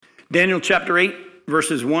Daniel chapter 8,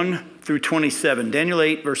 verses 1 through 27. Daniel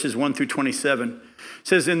 8, verses 1 through 27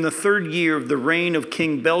 says, "In the third year of the reign of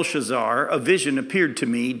King Belshazzar, a vision appeared to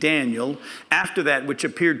me, Daniel, after that which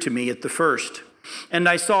appeared to me at the first. And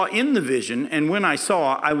I saw in the vision, and when I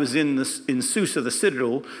saw, I was in Susa the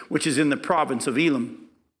citadel, which is in the province of Elam.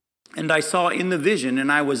 And I saw in the vision, and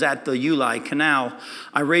I was at the Ulai canal.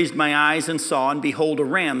 I raised my eyes and saw, and behold, a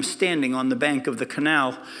ram standing on the bank of the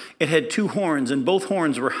canal. It had two horns, and both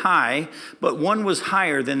horns were high, but one was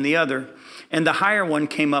higher than the other, and the higher one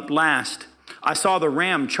came up last. I saw the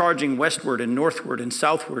ram charging westward and northward and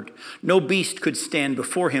southward. No beast could stand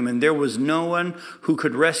before him, and there was no one who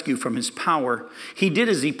could rescue from his power. He did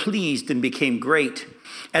as he pleased and became great.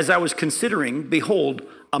 As I was considering, behold,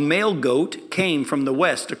 a male goat came from the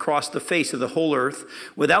west across the face of the whole earth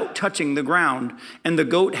without touching the ground, and the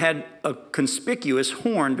goat had a conspicuous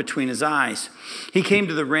horn between his eyes. He came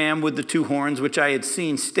to the ram with the two horns, which I had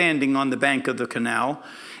seen standing on the bank of the canal,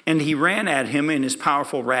 and he ran at him in his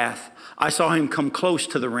powerful wrath. I saw him come close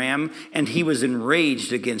to the ram, and he was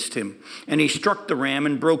enraged against him. And he struck the ram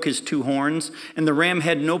and broke his two horns, and the ram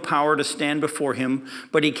had no power to stand before him,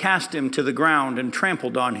 but he cast him to the ground and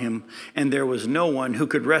trampled on him, and there was no one who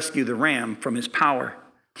could rescue the ram from his power.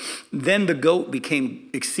 Then the goat became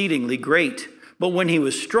exceedingly great, but when he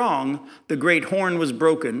was strong, the great horn was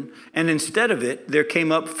broken, and instead of it there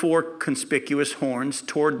came up four conspicuous horns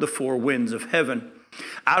toward the four winds of heaven.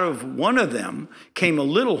 Out of one of them came a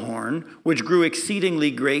little horn, which grew exceedingly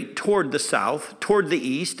great toward the south, toward the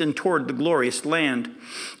east, and toward the glorious land.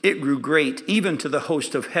 It grew great, even to the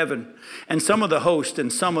host of heaven. And some of the host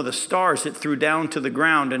and some of the stars it threw down to the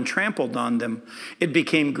ground and trampled on them. It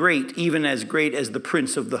became great, even as great as the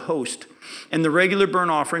prince of the host. And the regular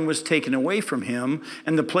burnt offering was taken away from him,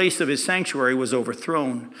 and the place of his sanctuary was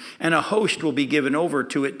overthrown. And a host will be given over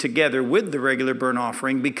to it together with the regular burnt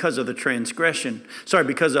offering because of transgression.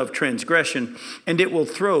 And it will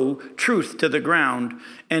throw truth to the ground,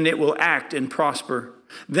 and it will act and prosper.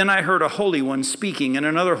 Then I heard a holy one speaking, and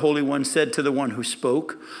another holy one said to the one who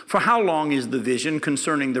spoke, "For how long is the vision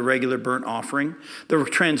concerning the regular burnt offering, the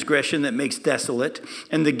transgression that makes desolate,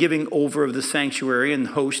 and the giving over of the sanctuary and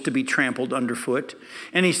host to be trampled underfoot?"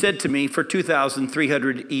 And he said to me, "For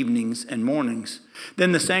 2,300 evenings and mornings.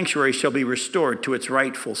 Then the sanctuary shall be restored to its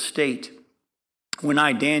rightful state." When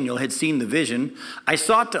I, Daniel, had seen the vision, I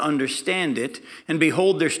sought to understand it, and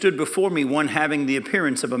behold, there stood before me one having the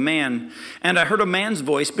appearance of a man. And I heard a man's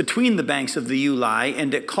voice between the banks of the Ulai,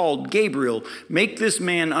 and it called, "Gabriel, make this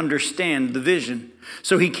man understand the vision."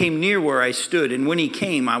 So he came near where I stood, and when he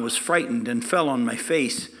came, I was frightened and fell on my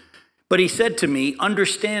face. But he said to me,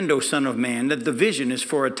 "Understand, O son of man, that the vision is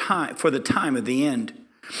for the time of the end."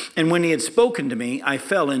 And when he had spoken to me, I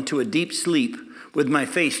fell into a deep sleep with my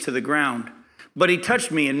face to the ground. But he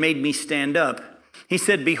touched me and made me stand up. He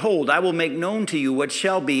said, "Behold, I will make known to you what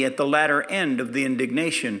shall be at the latter end of the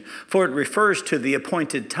indignation, for it refers to the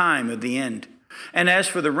appointed time of the end. And as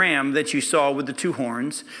for the ram that you saw with the two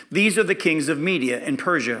horns, these are the kings of Media and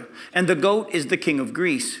Persia, and the goat is the king of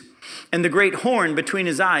Greece. And the great horn between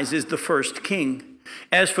his eyes is the first king.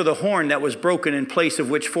 As for the horn that was broken, in place of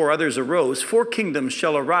which four others arose, four kingdoms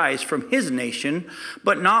shall arise from his nation,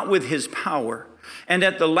 but not with his power. And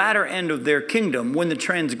at the latter end of their kingdom, when the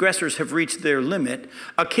transgressors have reached their limit,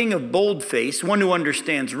 a king of bold face, one who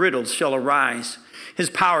understands riddles, shall arise. His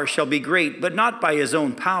power shall be great, but not by his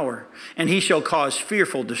own power. And he shall cause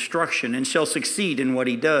fearful destruction, and shall succeed in what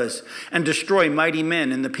he does, and destroy mighty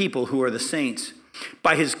men and the people who are the saints.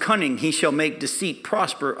 By his cunning he shall make deceit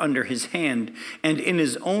prosper under his hand, and in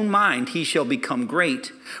his own mind he shall become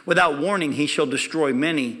great. Without warning he shall destroy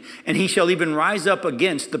many, and he shall even rise up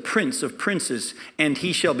against the prince of princes, and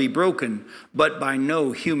he shall be broken, but by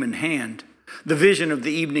no human hand. The vision of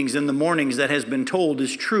the evenings and the mornings that has been told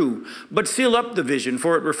is true, but seal up the vision,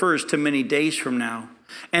 for it refers to many days from now.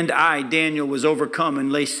 And I, Daniel, was overcome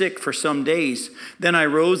and lay sick for some days. Then I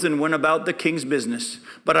rose and went about the king's business,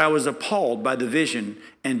 but I was appalled by the vision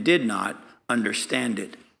and did not understand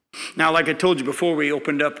it. Now, like I told you before we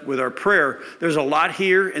opened up with our prayer, there's a lot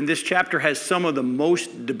here, and this chapter has some of the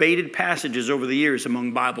most debated passages over the years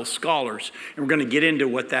among Bible scholars. And we're going to get into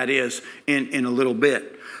what that is in a little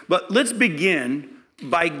bit. But let's begin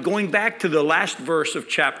by going back to the last verse of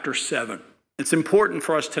chapter 7. It's important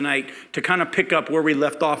for us tonight to kind of pick up where we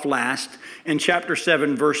left off last in chapter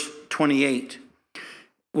 7, verse 28.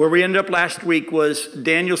 Where we ended up last week was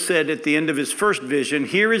Daniel said at the end of his first vision,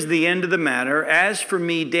 "Here is the end of the matter. As for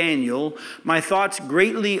me, Daniel, my thoughts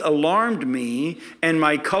greatly alarmed me, and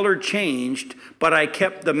my color changed, but I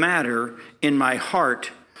kept the matter in my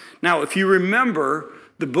heart." Now, if you remember,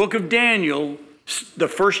 the book of Daniel The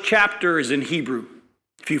first chapter is in Hebrew.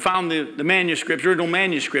 If you found the manuscripts, original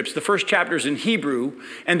manuscripts, the first chapter is in Hebrew.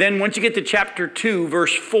 And then once you get to chapter 2,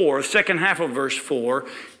 verse 4, second half of verse 4,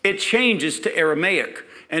 it changes to Aramaic.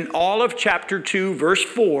 And all of chapter 2, verse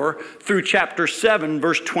 4 through chapter 7,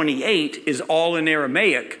 verse 28 is all in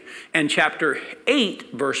Aramaic. And chapter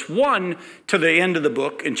 8, verse 1 to the end of the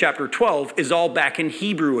book in chapter 12 is all back in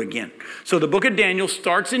Hebrew again. So the book of Daniel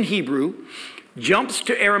starts in Hebrew, jumps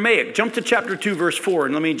to Aramaic. Jump to chapter 2, verse 4,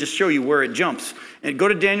 and let me just show you where it jumps. And go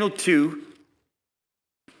to Daniel 2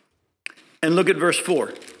 and look at verse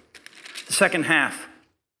 4, the second half.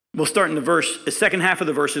 We'll start in the second half of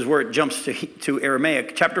the verse is where it jumps to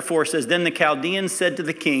Aramaic. Chapter 4 says, Then the Chaldeans said to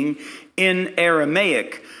the king in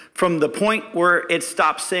Aramaic, from the point where it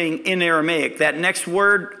stops saying in Aramaic, that next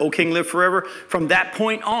word, O king, live forever, from that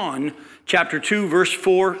point on, chapter 2, verse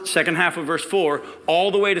 4, second half of verse 4,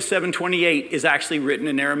 all the way to 728 is actually written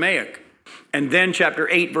in Aramaic. And then chapter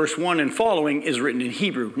 8, verse 1 and following is written in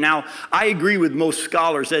Hebrew. Now, I agree with most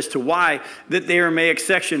scholars as to why that the Aramaic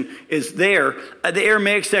section is there. The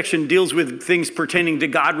Aramaic section deals with things pertaining to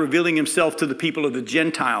God revealing himself to the people of the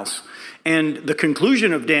Gentiles. And the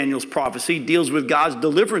conclusion of Daniel's prophecy deals with God's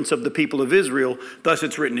deliverance of the people of Israel. Thus,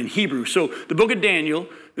 it's written in Hebrew. So the book of Daniel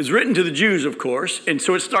is written to the Jews, of course, and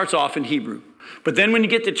so it starts off in Hebrew. But then when you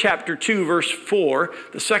get to chapter 2, verse 4,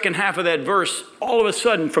 the second half of that verse, all of a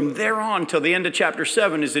sudden, from there on till the end of chapter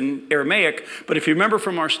 7 is in Aramaic. But if you remember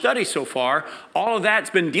from our study so far, all of that's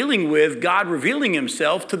been dealing with God revealing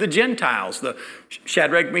himself to the Gentiles. The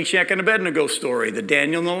Shadrach, Meshach, and Abednego story, the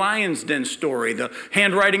Daniel in the lion's den story, the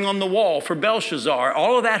handwriting on the wall for Belshazzar.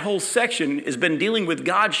 All of that whole section has been dealing with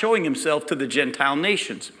God showing himself to the Gentile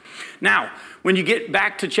nations. Now, when you get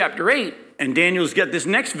back to chapter 8, and Daniel's got this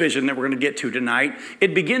next vision that we're going to get to tonight,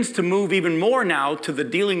 it begins to move even more now to the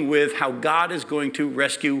dealing with how God is going to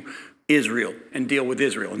rescue Israel and deal with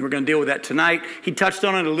Israel. And we're going to deal with that tonight. He touched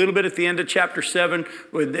on it a little bit at the end of chapter 7,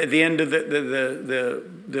 with at the end of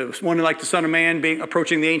the one like the Son of Man being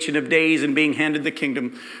approaching the Ancient of Days and being handed the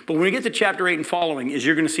kingdom. But when we get to chapter 8 and following, as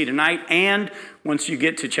you're going to see tonight, and once you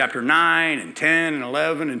get to chapter 9 and 10 and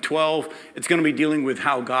 11 and 12, it's going to be dealing with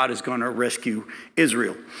how God is going to rescue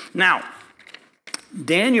Israel. Now,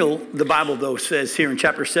 Daniel, the Bible, though, says here in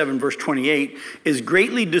chapter 7, verse 28, is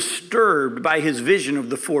greatly disturbed by his vision of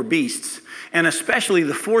the four beasts, and especially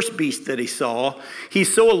the fourth beast that he saw.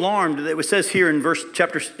 He's so alarmed that it says here in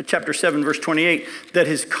chapter 7, verse 28, that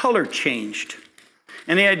his color changed.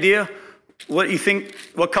 Any idea what you think,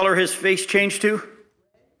 what color his face changed to?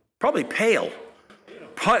 Probably pale.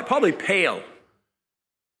 Probably pale.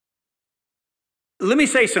 Let me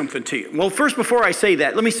say something to you. Well, first, before I say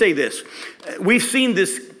that, let me say this. We've seen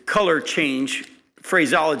this color change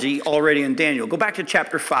phraseology already in Daniel. Go back to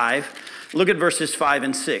chapter 5. Look at verses 5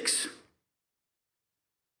 and 6.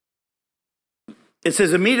 It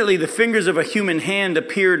says, Immediately the fingers of a human hand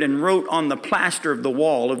appeared and wrote on the plaster of the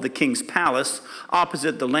wall of the king's palace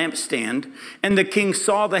opposite the lampstand, and the king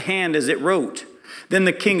saw the hand as it wrote. Then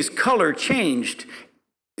the king's color changed,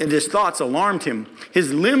 and his thoughts alarmed him.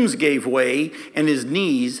 His limbs gave way, and his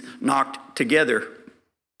knees knocked together.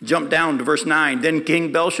 Jump down to verse 9. Then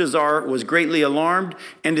King Belshazzar was greatly alarmed,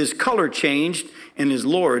 and his color changed, and his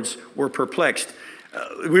lords were perplexed.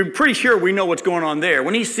 We're pretty sure we know what's going on there.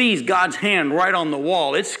 When he sees God's hand right on the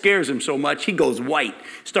wall, it scares him so much, he goes white,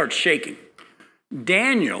 starts shaking.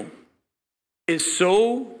 Daniel is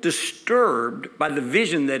so disturbed by the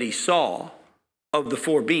vision that he saw of the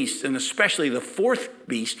four beasts, and especially the fourth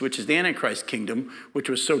beast, which is the Antichrist kingdom, which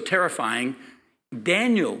was so terrifying,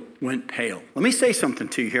 Daniel went pale. Let me say something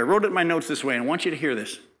to you here. I wrote it in my notes this way, and I want you to hear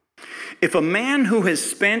this. If a man who has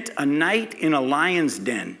spent a night in a lion's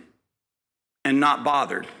den and not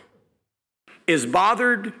bothered is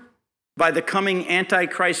bothered by the coming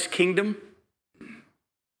Antichrist kingdom,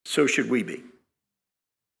 so should we be.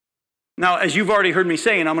 Now, as you've already heard me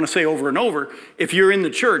say, and I'm going to say over and over, if you're in the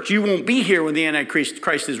church, you won't be here when the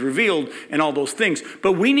Antichrist is revealed and all those things.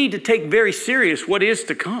 But we need to take very serious what is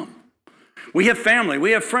to come. We have family,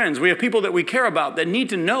 we have friends, we have people that we care about that need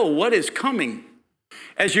to know what is coming.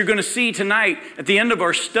 As you're going to see tonight at the end of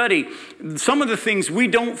our study, some of the things we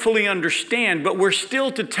don't fully understand, but we're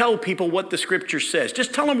still to tell people what the scripture says.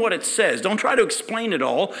 Just tell them what it says. Don't try to explain it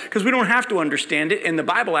all, because we don't have to understand it. And the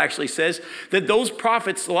Bible actually says that those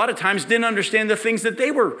prophets a lot of times didn't understand the things that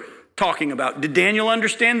they were talking about. Did Daniel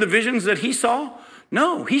understand the visions that he saw?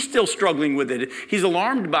 No, he's still struggling with it. He's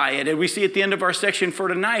alarmed by it. And we see at the end of our section for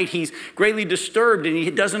tonight, he's greatly disturbed and he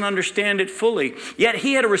doesn't understand it fully. Yet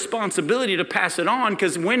he had a responsibility to pass it on,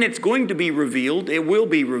 because when it's going to be revealed, it will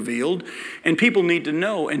be revealed, and people need to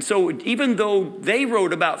know. And so even though they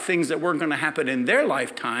wrote about things that weren't going to happen in their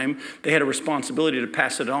lifetime, they had a responsibility to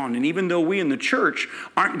pass it on. And even though we in the church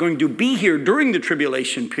aren't going to be here during the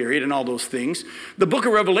tribulation period and all those things, the book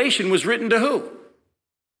of Revelation was written to who?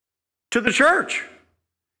 To the church.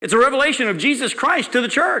 It's a revelation of Jesus Christ to the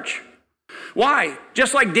church. Why?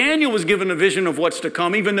 Just like Daniel was given a vision of what's to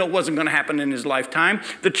come, even though it wasn't going to happen in his lifetime,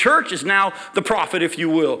 the church is now the prophet, if you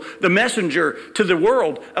will, the messenger to the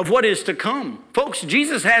world of what is to come. Folks,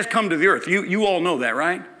 Jesus has come to the earth. You all know that,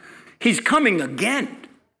 right? He's coming again.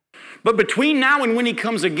 But between now and when he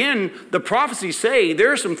comes again, the prophecies say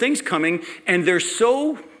there are some things coming, and they're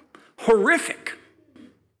so horrific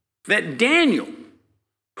that Daniel,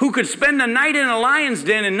 who could spend the night in a lion's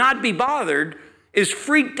den and not be bothered, is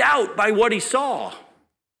freaked out by what he saw.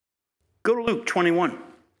 Go to Luke 21.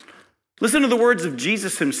 Listen to the words of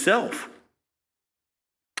Jesus himself.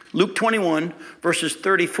 Luke 21, verses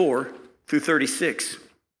 34 through 36.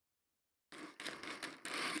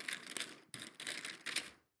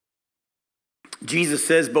 Jesus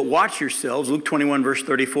says, but watch yourselves, Luke 21, verse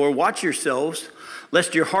 34, watch yourselves,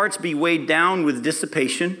 lest your hearts be weighed down with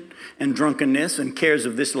dissipation and drunkenness and cares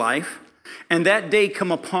of this life, and that day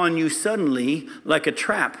come upon you suddenly like a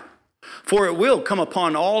trap. For it will come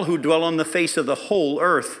upon all who dwell on the face of the whole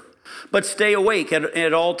earth. But stay awake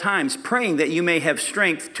at all times, praying that you may have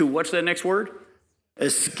strength to, what's that next word?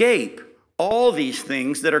 Escape all these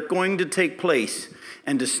things that are going to take place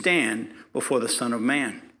and to stand before the Son of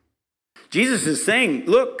Man. Jesus is saying,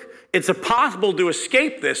 look, it's impossible to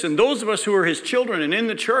escape this. And those of us who are his children and in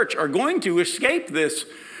the church are going to escape this.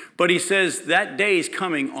 But he says that day is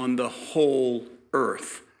coming on the whole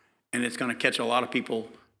earth. And it's going to catch a lot of people,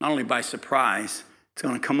 not only by surprise, it's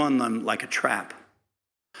going to come on them like a trap.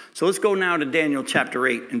 So let's go now to Daniel chapter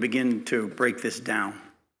 8 and begin to break this down.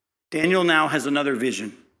 Daniel now has another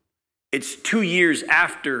vision. It's 2 years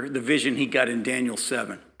after the vision he got in Daniel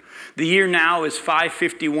 7. The year now is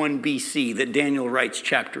 551 BC that Daniel writes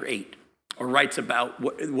chapter 8. Or writes about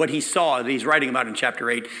what he saw that he's writing about in chapter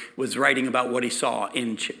 8, was writing about what he saw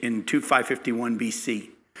in 551 BC.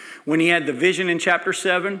 When he had the vision in chapter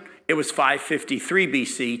 7, it was 553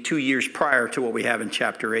 BC, 2 years prior to what we have in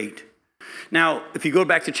chapter 8. Now, if you go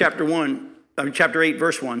back to chapter 8,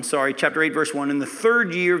 verse 1, in the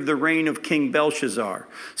third year of the reign of King Belshazzar.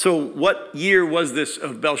 So what year was this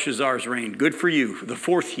of Belshazzar's reign? Good for you, the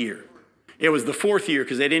fourth year. It was the fourth year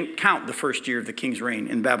because they didn't count the first year of the king's reign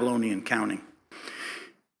in Babylonian counting.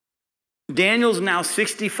 Daniel's now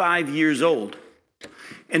 65 years old.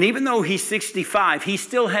 And even though he's 65, he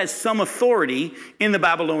still has some authority in the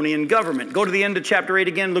Babylonian government. Go to the end of chapter 8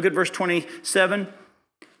 again. Look at verse 27.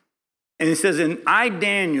 And it says, and I,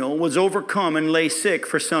 Daniel, was overcome and lay sick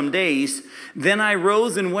for some days. Then I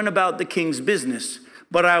rose and went about the king's business.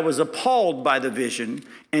 But I was appalled by the vision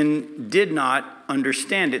and did not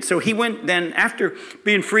understand it. So he went then, after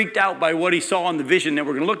being freaked out by what he saw in the vision that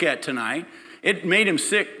we're going to look at tonight, it made him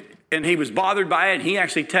sick and he was bothered by it. He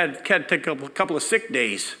actually had to take a couple of sick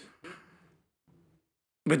days.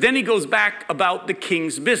 But then he goes back about the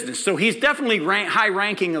king's business. So he's definitely high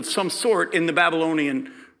ranking of some sort in the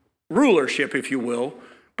Babylonian rulership, if you will.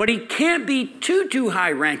 But he can't be too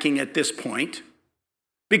high ranking at this point.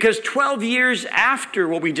 Because 12 years after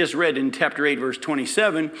what we just read in chapter 8, verse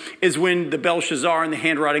 27, is when the Belshazzar and the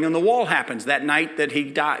handwriting on the wall happens. That night that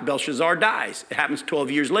Belshazzar dies. It happens 12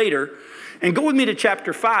 years later. And go with me to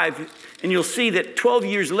chapter 5, and you'll see that 12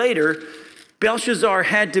 years later, Belshazzar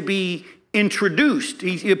had to be introduced.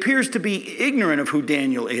 He appears to be ignorant of who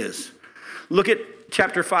Daniel is. Look at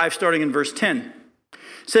chapter 5, starting in verse 10.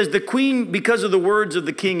 It says, the queen, because of the words of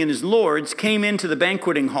the king and his lords, came into the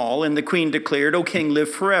banqueting hall, and the queen declared, O king,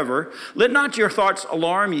 live forever. Let not your thoughts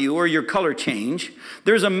alarm you or your color change.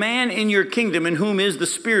 There's a man in your kingdom in whom is the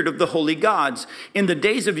spirit of the holy gods. In the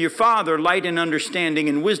days of your father, light and understanding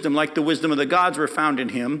and wisdom, like the wisdom of the gods, were found in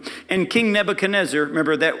him. And King Nebuchadnezzar,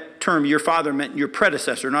 remember that term, your father meant your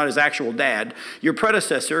predecessor, not his actual dad. Your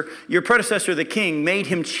predecessor, the king, made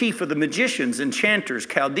him chief of the magicians, enchanters,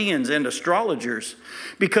 Chaldeans, and astrologers.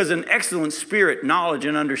 Because an excellent spirit, knowledge,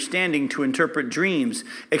 and understanding to interpret dreams,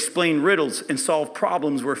 explain riddles, and solve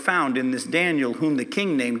problems were found in this Daniel, whom the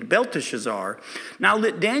king named Belteshazzar. Now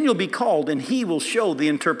let Daniel be called, and he will show the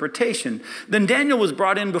interpretation. Then Daniel was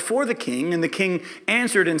brought in before the king, and the king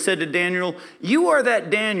answered and said to Daniel, you are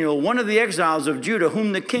that Daniel, one of the exiles of Judah,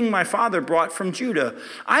 whom the king my father brought from Judah.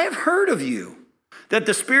 I have heard of you, that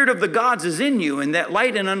the spirit of the gods is in you, and that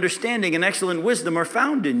light and understanding and excellent wisdom are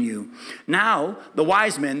found in you. Now the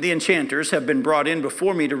wise men, the enchanters, have been brought in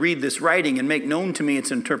before me to read this writing and make known to me its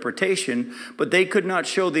interpretation, but they could not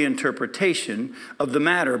show the interpretation of the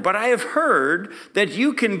matter. But I have heard that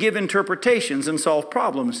you can give interpretations and solve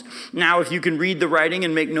problems. Now if you can read the writing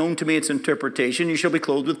and make known to me its interpretation, you shall be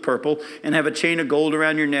clothed with purple and have a chain of gold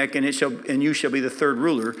around your neck, and you shall be the third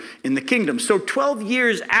ruler in the kingdom. So 12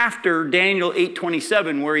 years after Daniel 8:27,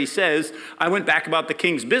 where he says, I went back about the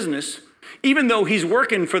king's business, even though he's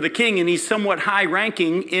working for the king and he's somewhat high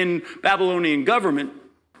ranking in Babylonian government,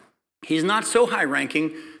 he's not so high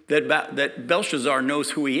ranking that Belshazzar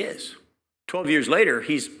knows who he is. 12 years later,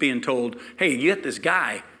 he's being told, hey, you get this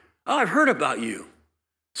guy. Oh, I've heard about you.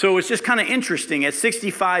 So it's just kind of interesting. At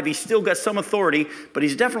 65, he's still got some authority, but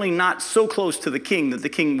he's definitely not so close to the king that the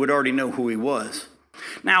king would already know who he was.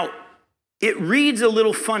 Now, it reads a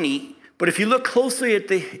little funny, but if you look closely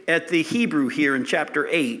at the Hebrew here in chapter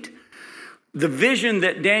 8, the vision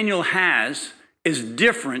that Daniel has is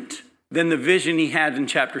different than the vision he had in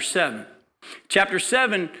chapter 7. Chapter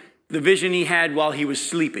 7, the vision he had while he was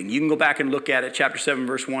sleeping. You can go back and look at it, chapter 7,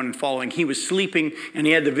 verse 1 and following. He was sleeping, and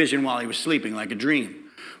he had the vision while he was sleeping, like a dream.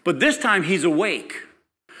 But this time he's awake.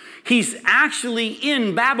 He's actually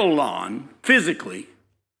in Babylon physically,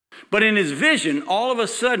 but in his vision, all of a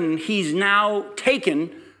sudden, he's now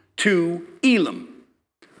taken to Elam,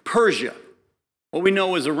 Persia, what we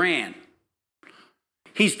know as Iran.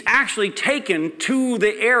 He's actually taken to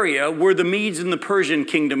the area where the Medes and the Persian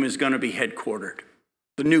kingdom is going to be headquartered,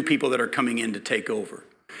 the new people that are coming in to take over.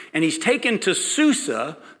 And he's taken to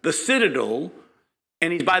Susa, the citadel,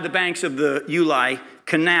 and he's by the banks of the Ulai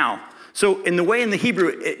Canal. So in the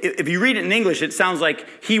Hebrew, if you read it in English, it sounds like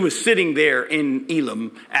he was sitting there in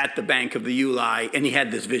Elam at the bank of the Ulai, and he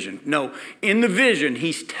had this vision. No, in the vision,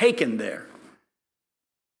 he's taken there.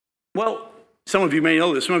 Well, some of you may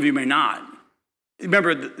know this, some of you may not.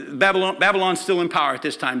 Remember, Babylon's still in power at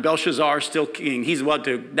this time. Belshazzar is still king. He's about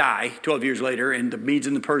to die 12 years later, and the Medes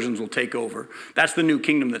and the Persians will take over. That's the new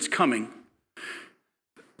kingdom that's coming.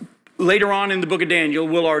 Later on in the book of Daniel,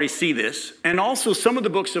 we'll already see this. And also, some of the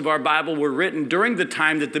books of our Bible were written during the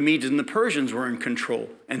time that the Medes and the Persians were in control,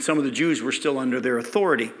 and some of the Jews were still under their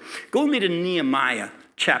authority. Go with me to Nehemiah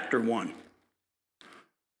chapter 1.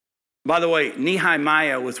 By the way,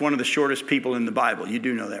 Nehemiah was one of the shortest people in the Bible. You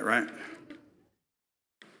do know that, right?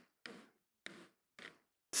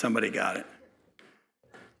 Somebody got it.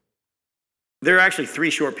 There are actually 3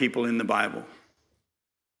 short people in the Bible.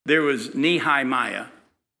 There was Nehemiah.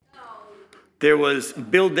 There was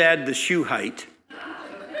Bildad the Shuhite,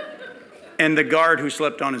 and the guard who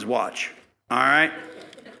slept on his watch. All right?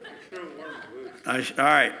 All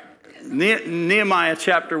right. Nehemiah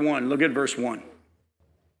chapter 1, look at verse 1.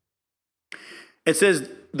 It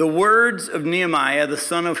says, the words of Nehemiah, the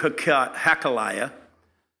son of Hakaliah,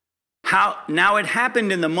 now it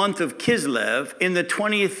happened in the month of Kislev, in the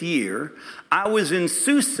 20th year, I was in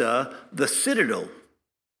Susa, the citadel.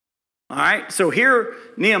 All right, so here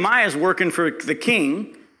Nehemiah is working for the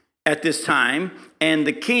king at this time, and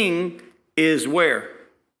the king is where?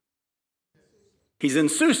 He's in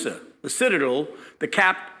Susa, the citadel, the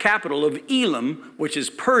capital of Elam, which is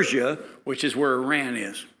Persia, which is where Iran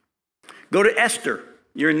is. Go to Esther.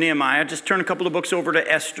 You're in Nehemiah. Just turn a couple of books over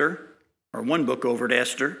to Esther, or one book over to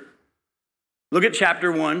Esther. Look at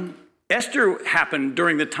chapter 1. Esther happened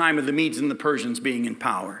during the time of the Medes and the Persians being in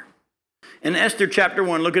power. In Esther chapter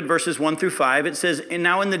 1, look at verses 1 through 5. It says, and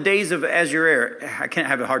now in the days of Ahasuerus, I can't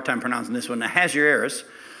have a hard time pronouncing this one, Ahasuerus,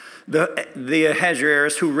 the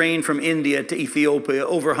Ahasuerus who reigned from India to Ethiopia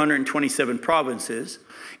over 127 provinces.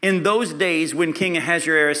 In those days when King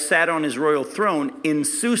Ahasuerus sat on his royal throne in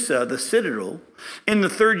Susa, the citadel, in the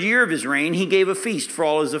 3rd year of his reign, he gave a feast for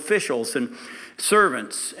all his officials and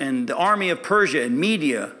servants, and the army of Persia and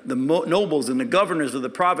Media, the nobles and the governors of the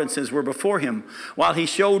provinces were before him, while he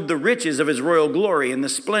showed the riches of his royal glory and the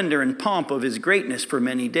splendor and pomp of his greatness for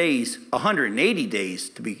many days, 180 days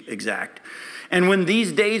to be exact. And when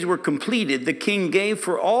these days were completed, the king gave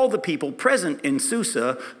for all the people present in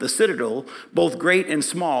Susa, the citadel, both great and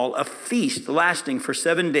small, a feast lasting for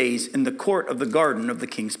 7 days in the court of the garden of the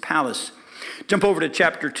king's palace. Jump over to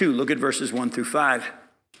chapter 2, look at verses 1 through 5.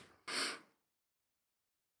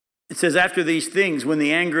 It says, after these things, when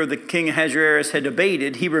the anger of the king Ahasuerus had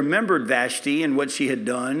abated, he remembered Vashti and what she had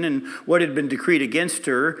done and what had been decreed against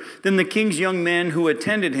her. Then the king's young men who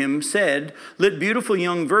attended him said, let beautiful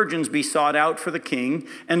young virgins be sought out for the king,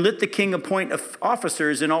 and let the king appoint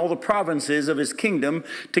officers in all the provinces of his kingdom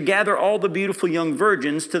to gather all the beautiful young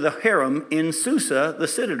virgins to the harem in Susa, the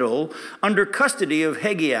citadel, under custody of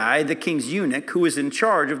Hegai, the king's eunuch, who is in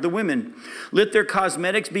charge of the women. Let their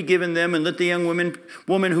cosmetics be given them, and let the young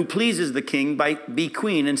woman who pleases the king be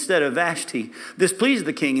queen instead of Vashti. This pleased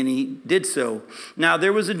the king, and he did so. Now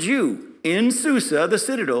there was a Jew in Susa, the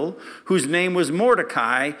citadel, whose name was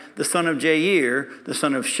Mordecai, the son of Jair, the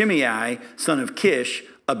son of Shimei, son of Kish,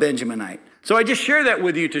 a Benjaminite. So I just share that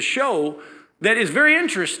with you to show that it's very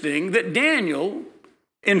interesting that Daniel,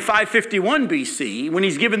 in 551 BC, when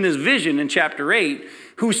he's given this vision in chapter 8,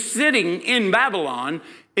 who's sitting in Babylon,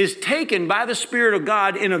 is taken by the Spirit of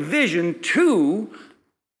God in a vision to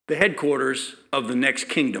the headquarters of the next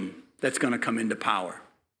kingdom that's going to come into power,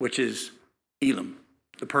 which is Elam,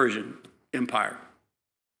 the Persian Empire.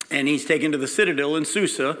 And he's taken to the citadel in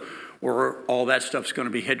Susa, where all that stuff's going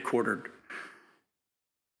to be headquartered.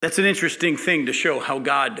 That's an interesting thing to show how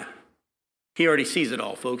God, he already sees it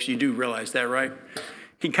all, folks. You do realize that, right?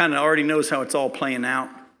 He kind of already knows how it's all playing out,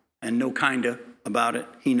 and no kinda about it.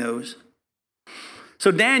 He knows.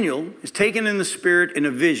 So Daniel is taken in the spirit in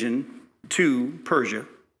a vision to Persia.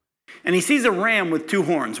 And he sees a ram with two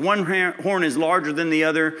horns. One horn is larger than the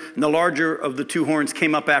other, and the larger of the two horns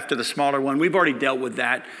came up after the smaller one. We've already dealt with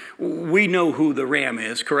that. We know who the ram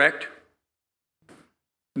is, correct?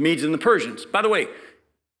 The Medes and the Persians. By the way,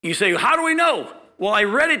 you say, how do we know? Well, I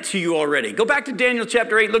read it to you already. Go back to Daniel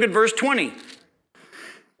chapter 8, look at verse 20.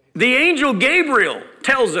 The angel Gabriel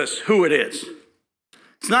tells us who it is.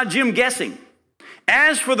 It's not Jim guessing.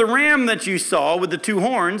 As for the ram that you saw with the two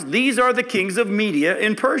horns, these are the kings of Media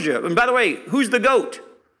and Persia. And by the way, who's the goat?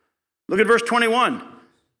 Look at verse 21.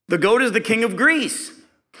 The goat is the king of Greece,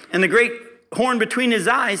 and the great horn between his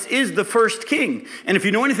eyes is the first king. And if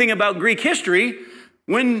you know anything about Greek history,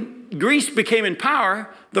 when Greece became in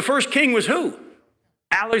power, the first king was who?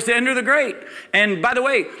 Alexander the Great. And by the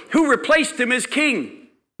way, who replaced him as king?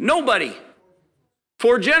 Nobody.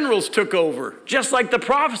 4 generals took over, just like the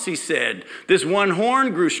prophecy said. This one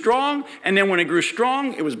horn grew strong, and then when it grew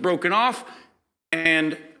strong, it was broken off,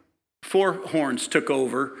 and 4 horns took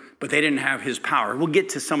over, but they didn't have his power. We'll get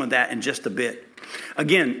to some of that in just a bit.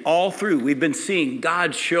 Again, all through, we've been seeing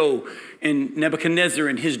God show in Nebuchadnezzar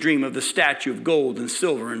in his dream of the statue of gold and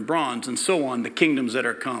silver and bronze and so on, the kingdoms that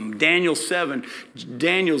are come. Daniel 7,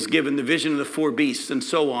 Daniel's given the vision of the 4 beasts and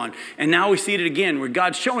so on. And now we see it again where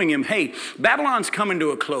God's showing him, hey, Babylon's coming to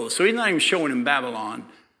a close. So he's not even showing him Babylon.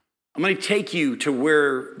 I'm going to take you to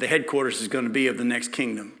where the headquarters is going to be of the next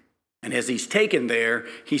kingdom. And as he's taken there,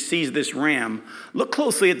 he sees this ram. Look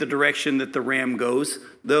closely at the direction that the ram goes,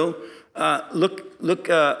 though. Look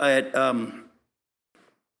at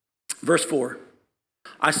verse 4.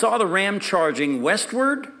 I saw the ram charging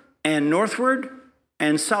westward and northward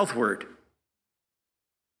and southward.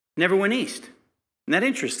 Never went east. Isn't that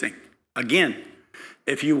interesting? Again,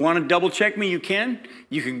 if you want to double check me, you can.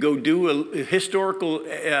 You can go do a historical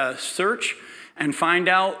search and find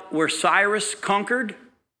out where Cyrus conquered.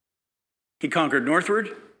 He conquered northward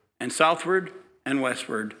and southward and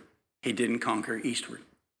westward. He didn't conquer eastward.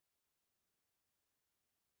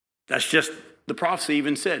 That's just the prophecy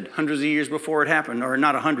even said hundreds of years before it happened, or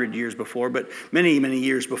not 100 years before, but many, many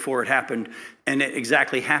years before it happened, and it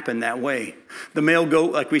exactly happened that way. The male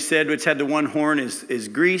goat, like we said, which had the one horn is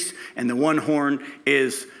Greece, and the one horn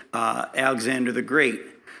is Alexander the Great.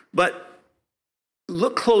 But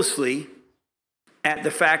look closely at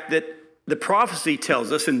the fact that the prophecy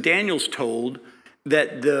tells us, and Daniel's told,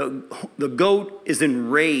 that the goat is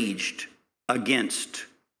enraged against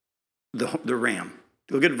the ram.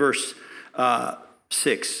 Look at verse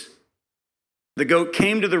 6. The goat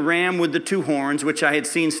came to the ram with the 2 horns, which I had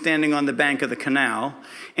seen standing on the bank of the canal,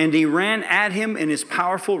 and he ran at him in his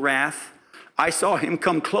powerful wrath. I saw him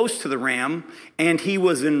come close to the ram, and he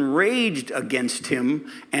was enraged against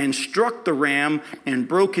him and struck the ram and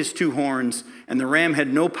broke his 2 horns, and the ram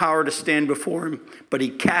had no power to stand before him, but he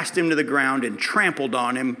cast him to the ground and trampled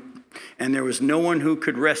on him, and there was no one who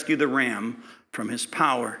could rescue the ram from his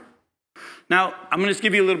power. Now, I'm going to just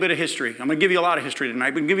give you a little bit of history. I'm going to give you a lot of history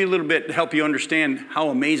tonight, but give you a little bit to help you understand how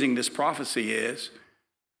amazing this prophecy is.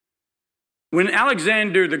 When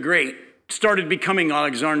Alexander the Great started becoming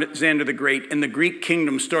Alexander the Great, and the Greek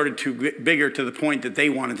kingdom started to get bigger to the point that they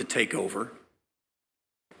wanted to take over,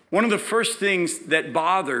 one of the first things that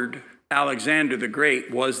bothered Alexander the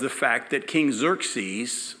Great was the fact that King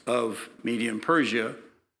Xerxes of Media and Persia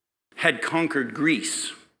had conquered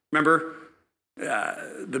Greece. Remember,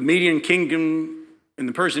 the Median kingdom and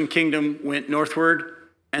the Persian kingdom went northward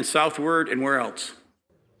and southward, and where else?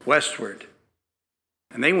 Westward.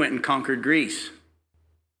 And they went and conquered Greece.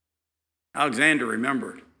 Alexander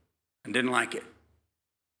remembered and didn't like it.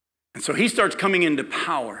 And so he starts coming into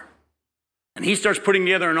power. And he starts putting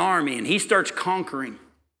together an army, and he starts conquering.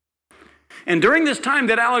 And during this time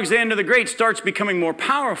that Alexander the Great starts becoming more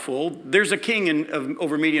powerful, there's a king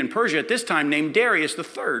over Media and Persia at this time named Darius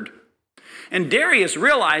III. And Darius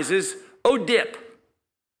realizes, oh dip,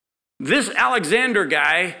 this Alexander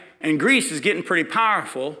guy in Greece is getting pretty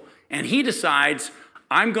powerful, and he decides,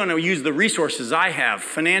 I'm going to use the resources I have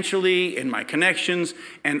financially and my connections,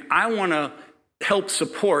 and I want to help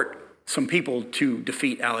support some people to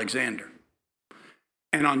defeat Alexander.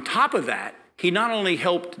 And on top of that, he not only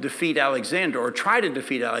helped defeat Alexander or try to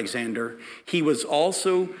defeat Alexander, he was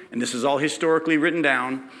also, and this is all historically written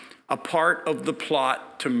down, a part of the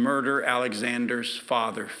plot to murder Alexander's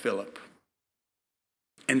father, Philip.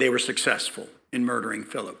 And they were successful in murdering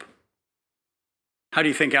Philip. How do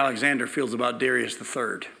you think Alexander feels about Darius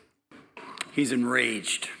III? He's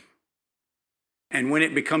enraged. And when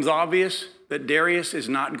it becomes obvious that Darius is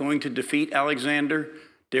not going to defeat Alexander,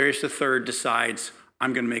 Darius III decides,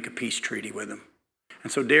 I'm going to make a peace treaty with him.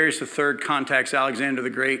 And so Darius III contacts Alexander the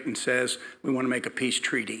Great and says, we want to make a peace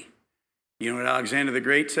treaty. You know what Alexander the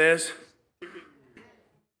Great says?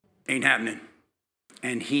 Ain't happening.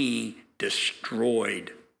 And he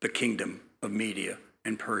destroyed the kingdom of Media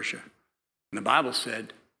and Persia. And the Bible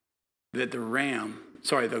said that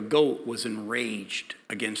the goat was enraged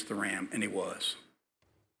against the ram, and he was.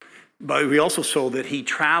 But we also saw that he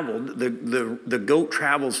traveled, the goat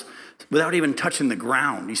travels without even touching the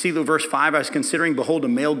ground. You see the verse 5, I was considering, behold, a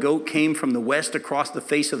male goat came from the west across the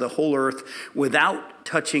face of the whole earth without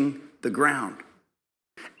touching the ground.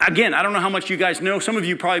 Again, I don't know how much you guys know. Some of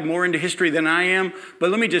you probably more into history than I am. But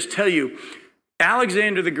let me just tell you,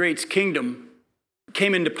 Alexander the Great's kingdom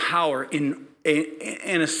came into power in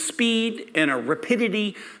a speed and a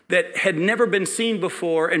rapidity that had never been seen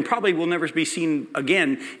before and probably will never be seen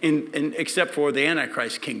again except for the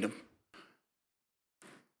Antichrist kingdom.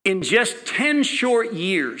 In just 10 short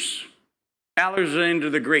years, Alexander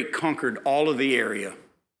the Great conquered all of the area.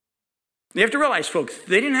 You have to realize, folks,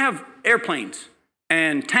 they didn't have airplanes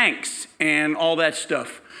and tanks and all that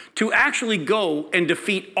stuff to actually go and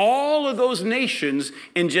defeat all of those nations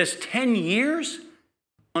in just 10 years.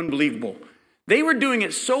 Unbelievable. They were doing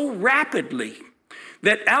it so rapidly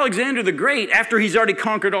that Alexander the Great, after he's already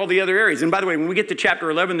conquered all the other areas, and by the way, when we get to chapter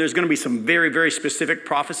 11, there's going to be some very, very specific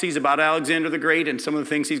prophecies about Alexander the Great and some of the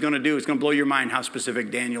things he's going to do. It's going to blow your mind how specific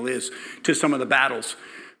Daniel is to some of the battles.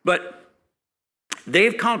 But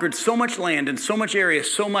they've conquered so much land and so much area,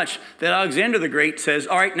 so much that Alexander the Great says,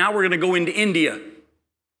 all right, now we're going to go into India.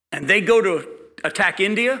 And they go to attack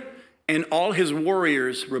India, and all his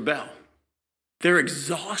warriors rebel. They're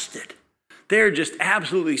exhausted. They're just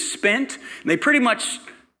absolutely spent. And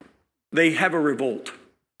they have a revolt.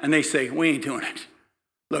 And they say, we ain't doing it.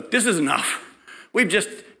 Look, this is enough. We've just,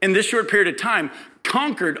 in this short period of time,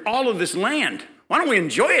 conquered all of this land. Why don't we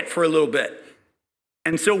enjoy it for a little bit?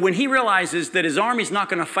 And so when he realizes that his army's not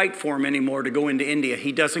going to fight for him anymore to go into India,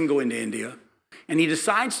 he doesn't go into India. And he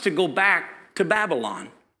decides to go back to Babylon.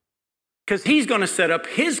 Because he's going to set up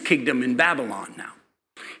his kingdom in Babylon now.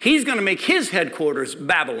 He's going to make his headquarters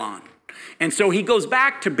Babylon. And so he goes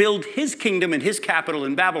back to build his kingdom and his capital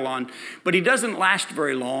in Babylon, but he doesn't last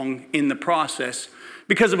very long in the process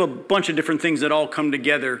because of a bunch of different things that all come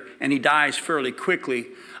together, and he dies fairly quickly.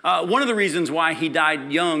 One of the reasons why he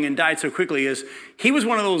died young and died so quickly is he was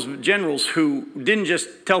one of those generals who didn't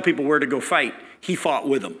just tell people where to go fight. He fought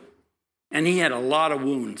with them. And he had a lot of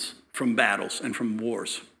wounds from battles and from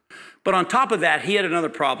wars. But on top of that, he had another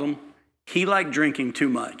problem. He liked drinking too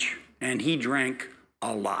much, and he drank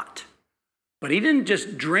a lot. But he didn't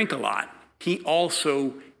just drink a lot. He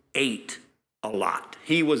also ate a lot.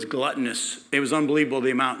 He was gluttonous. It was unbelievable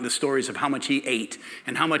the stories of how much he ate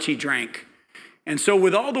and how much he drank. And so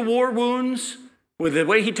with all the war wounds, with the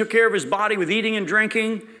way he took care of his body, with eating and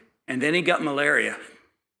drinking, and then he got malaria,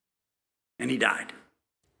 and he died.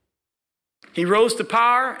 He rose to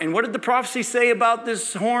power, and what did the prophecy say about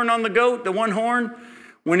this horn on the goat, the one horn?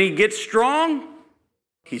 When he gets strong,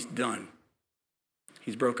 he's done.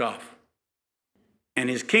 He's broke off. And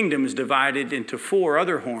his kingdom is divided into 4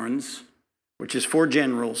 other horns, which is 4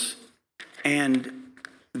 generals, and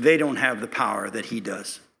they don't have the power that he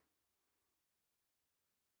does.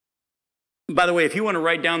 By the way, if you want to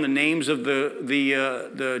write down the names of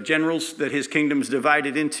the generals that his kingdom is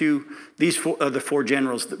divided into, these are the 4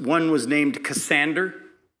 generals. One was named Cassander.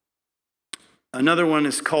 Another one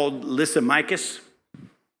is called Lysimachus.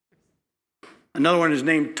 Another one is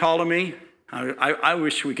named Ptolemy. I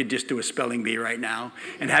wish we could just do a spelling bee right now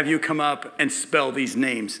and have you come up and spell these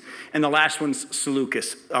names. And the last one's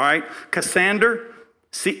Seleucus, all right? Cassander,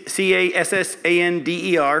 Cassander.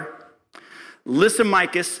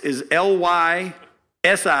 Lysimachus is Lysimachus.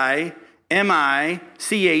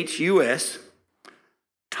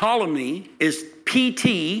 Ptolemy is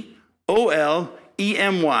Ptolemy.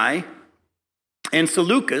 And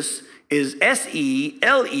Seleucus is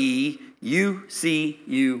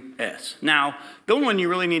Seleucus. Now, the one you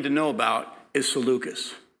really need to know about is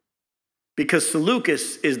Seleucus, because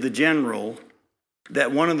Seleucus is the general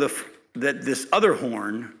that that this other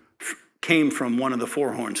horn came from, one of the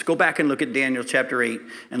four horns. Go back and look at Daniel chapter 8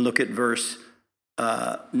 and look at verse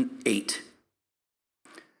 8.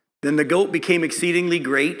 Then the goat became exceedingly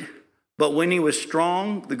great, but when he was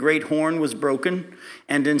strong, the great horn was broken,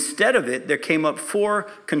 and instead of it, there came up four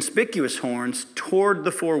conspicuous horns toward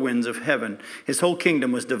the four winds of heaven. His whole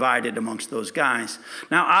kingdom was divided amongst those guys.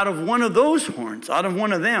 Now, out of one of those horns, out of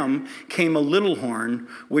one of them, came a little horn,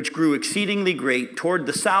 which grew exceedingly great toward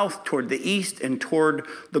the south, toward the east, and toward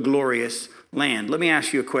the glorious land. Let me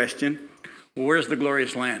ask you a question. Well, where's the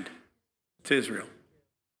glorious land? It's Israel.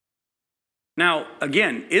 Now,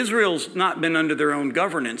 again, Israel's not been under their own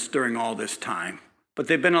governance during all this time, but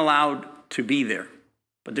they've been allowed to be there.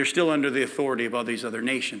 But they're still under the authority of all these other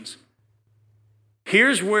nations.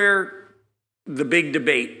 Here's where the big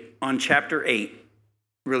debate on chapter 8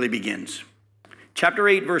 really begins. Chapter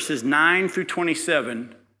 8, verses 9 through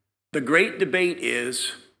 27, the great debate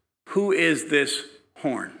is, who is this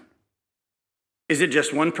horn? Is it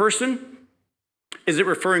just one person? Is it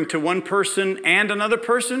referring to one person and another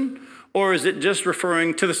person? Or is it just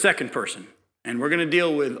referring to the second person? And we're going to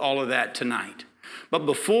deal with all of that tonight. But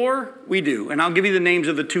before we do, and I'll give you the names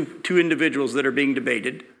of the two individuals that are being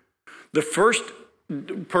debated. The first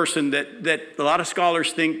person that a lot of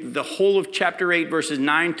scholars think the whole of chapter 8, verses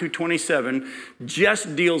 9 through 27,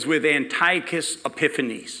 just deals with Antiochus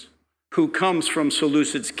Epiphanes, who comes from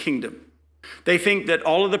Seleucid's kingdom. They think that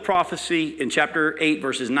all of the prophecy in chapter 8,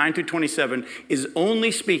 verses 9 through 27, is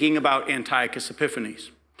only speaking about Antiochus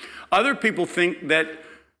Epiphanes. Other people think that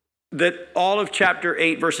all of chapter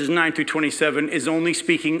 8, verses 9 through 27 is only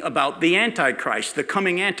speaking about the Antichrist, the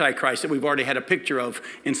coming Antichrist that we've already had a picture of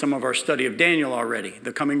in some of our study of Daniel already,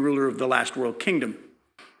 the coming ruler of the last world kingdom.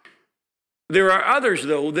 There are others,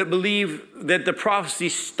 though, that believe that the prophecy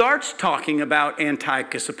starts talking about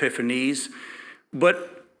Antiochus Epiphanes,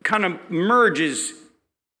 but kind of merges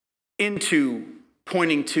into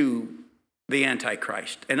pointing to the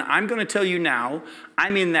Antichrist. And I'm going to tell you now,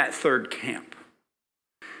 I'm in that third camp.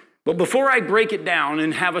 But before I break it down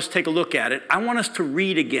and have us take a look at it, I want us to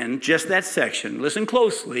read again just that section. Listen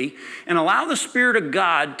closely and allow the Spirit of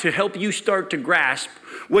God to help you start to grasp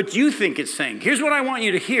what you think it's saying. Here's what I want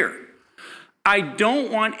you to hear. I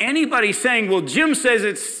don't want anybody saying, well, Jim says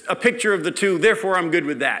it's a picture of the two, therefore I'm good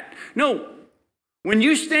with that. No, when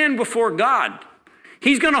you stand before God,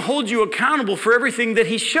 He's going to hold you accountable for everything that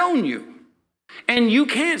He's shown you. And you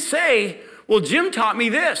can't say, well, Jim taught me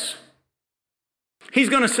this. He's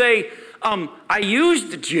going to say, I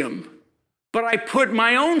used Jim, but I put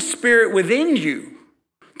my own spirit within you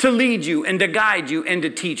to lead you and to guide you and to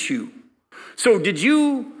teach you. So did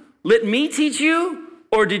you let me teach you,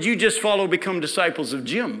 or did you just become disciples of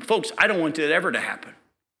Jim? Folks, I don't want that ever to happen.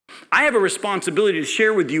 I have a responsibility to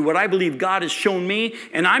share with you what I believe God has shown me,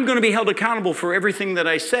 and I'm going to be held accountable for everything that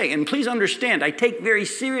I say. And please understand, I take very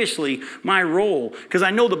seriously my role, because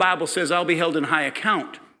I know the Bible says I'll be held in high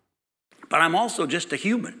account. But I'm also just a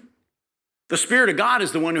human. The Spirit of God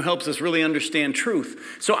is the one who helps us really understand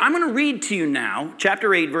truth. So I'm going to read to you now,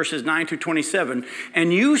 chapter 8, verses 9 through 27,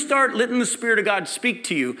 and you start letting the Spirit of God speak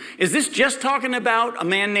to you. Is this just talking about a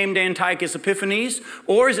man named Antiochus Epiphanes,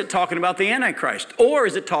 or is it talking about the Antichrist, or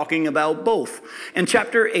is it talking about both? In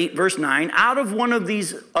chapter 8, verse 9, out of one of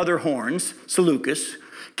these other horns, Seleucus,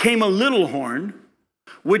 came a little horn,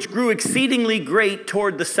 which grew exceedingly great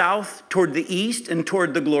toward the south, toward the east, and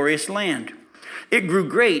toward the glorious land. It grew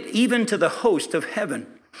great even to the host of heaven.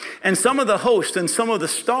 And some of the host and some of the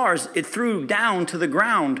stars it threw down to the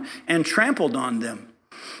ground and trampled on them.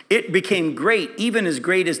 It became great, even as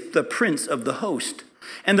great as the prince of the host.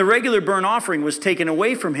 And the regular burnt offering was taken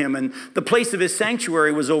away from him, and the place of his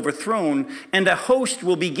sanctuary was overthrown, and a host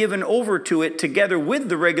will be given over to it together with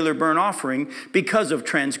the regular burnt offering because of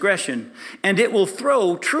transgression. And it will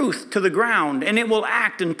throw truth to the ground, and it will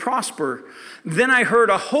act and prosper. Then I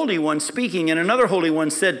heard a holy one speaking, and another holy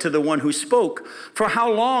one said to the one who spoke, "For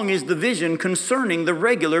how long is the vision concerning the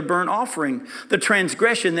regular burnt offering, the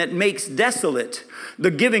transgression that makes desolate,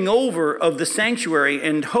 the giving over of the sanctuary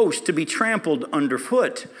and host to be trampled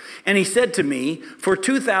underfoot?" And he said to me, "For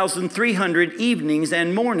 2,300 evenings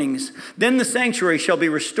and mornings, then the sanctuary shall be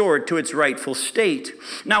restored to its rightful state."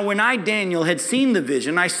 Now when I, Daniel, had seen the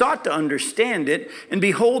vision, I sought to understand it, and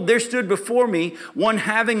behold, there stood before me one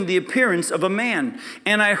having the appearance of a man.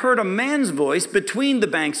 And I heard a man's voice between the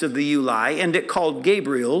banks of the Ulai, and it called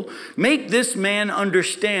Gabriel, "Make this man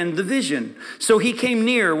understand the vision." So he came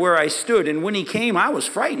near where I stood, and when he came, I was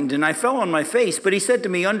frightened, and I fell on my face. But he said to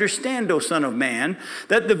me, "Understand, O son of man,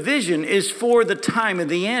 that the vision is for the time of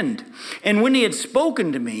the end." And when he had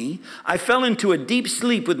spoken to me, I fell into a deep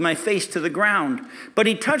sleep with my face to the ground. But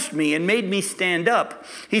he touched me and made me stand up.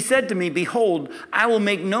 He said to me, "Behold, I will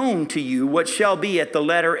make known to you what shall be at the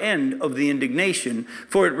latter end of the indignation,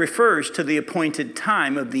 for it refers to the appointed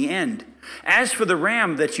time of the end. As for the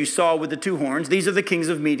ram that you saw with the two horns, these are the kings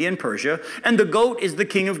of Media and Persia, and the goat is the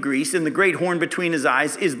king of Greece, and the great horn between his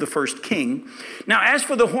eyes is the first king. Now as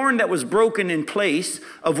for the horn that was broken in place,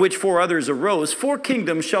 of which 4 others arose, 4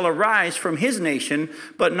 kingdoms shall arise from his nation,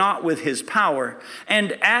 but not with his power.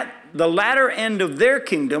 And at the latter end of their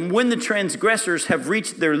kingdom, when the transgressors have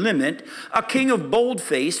reached their limit, a king of bold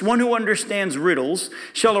face, one who understands riddles,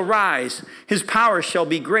 shall arise. His power shall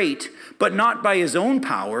be great, but not by his own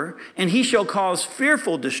power, and he shall cause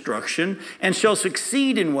fearful destruction, and shall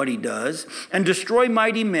succeed in what he does, and destroy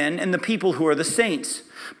mighty men and the people who are the saints.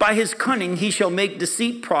 By his cunning he shall make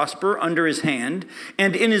deceit prosper under his hand,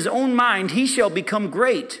 and in his own mind he shall become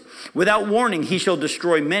great. Without warning he shall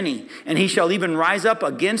destroy many, and he shall even rise up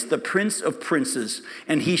against the prince of princes,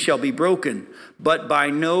 and he shall be broken, but by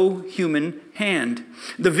no human hand.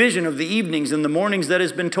 The vision of the evenings and the mornings that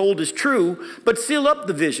has been told is true, but seal up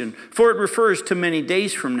the vision, for it refers to many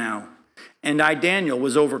days from now. And I, Daniel,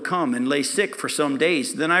 was overcome and lay sick for some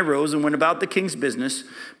days. Then I rose and went about the king's business,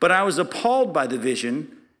 but I was appalled by the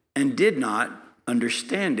vision and did not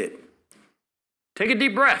understand it. Take a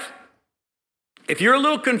deep breath. If you're a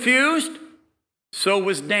little confused, so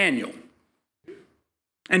was Daniel.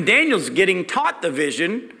 And Daniel's getting taught the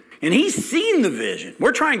vision, and he's seen the vision.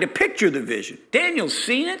 We're trying to picture the vision. Daniel's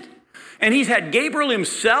seen it, and he's had Gabriel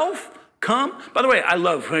himself come. By the way, I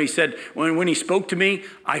love when he said, when he spoke to me,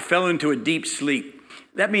 I fell into a deep sleep.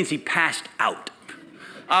 That means he passed out.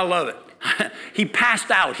 I love it. He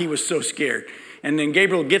passed out. He was so scared. And then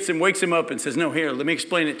Gabriel gets him, wakes him up and says, "No, here, let me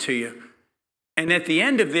explain it to you." And at the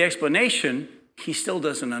end of the explanation, he still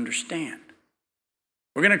doesn't understand.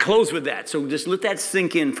 We're going to close with that. So just let that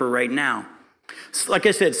sink in for right now. Like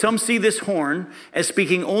I said, some see this horn as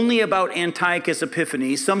speaking only about Antiochus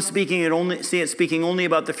Epiphanes. Some see it speaking only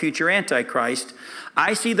about the future Antichrist.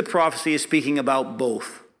 I see the prophecy as speaking about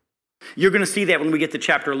both. You're going to see that when we get to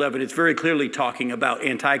chapter 11. It's very clearly talking about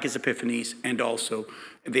Antiochus Epiphanes and also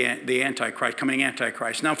the Antichrist, coming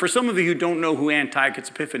Antichrist. Now, for some of you who don't know who Antiochus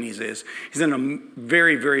Epiphanes is, he's in a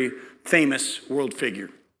very, very famous world figure.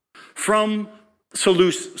 From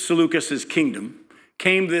Seleucus' kingdom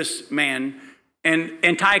came this man, and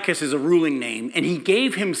Antiochus is a ruling name, and he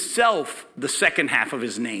gave himself the second half of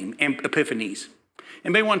his name, Epiphanes.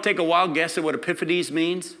 Anybody want to take a wild guess at what Epiphanes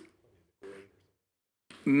means?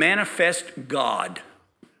 Manifest God.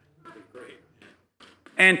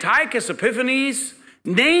 Antiochus Epiphanes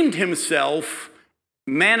named himself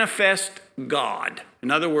Manifest God.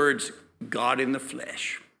 In other words, God in the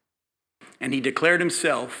flesh. And he declared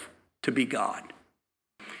himself to be God.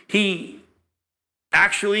 He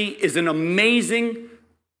actually is an amazing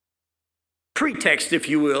pretext, if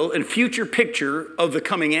you will, and future picture of the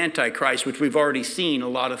coming Antichrist, which we've already seen a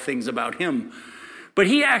lot of things about him. But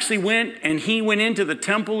he actually went into the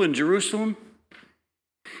temple in Jerusalem.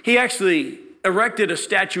 He actually erected a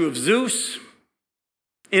statue of Zeus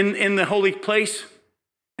in the holy place,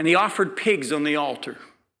 and he offered pigs on the altar.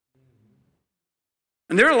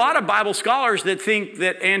 And there are a lot of Bible scholars that think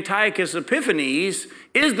that Antiochus Epiphanes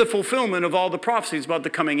is the fulfillment of all the prophecies about the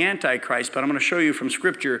coming Antichrist, but I'm going to show you from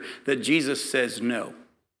Scripture that Jesus says no.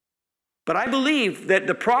 But I believe that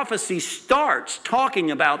the prophecy starts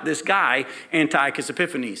talking about this guy, Antiochus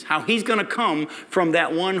Epiphanes, how he's going to come from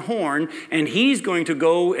that one horn, and he's going to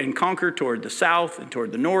go and conquer toward the south and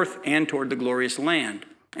toward the north and toward the glorious land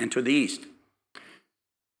and to the east.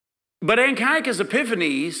 But Antiochus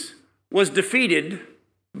Epiphanes was defeated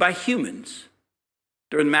by humans.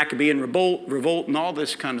 During the Maccabean revolt and all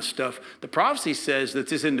this kind of stuff, the prophecy says that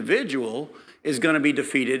this individual is going to be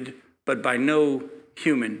defeated, but by no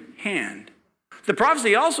human hand. The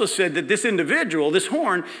prophecy also said that this individual, this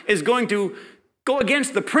horn, is going to go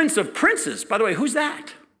against the Prince of Princes. By the way, who's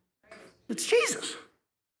that? It's Jesus.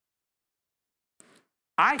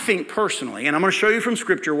 I think personally, and I'm going to show you from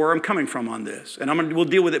Scripture where I'm coming from on this, and we'll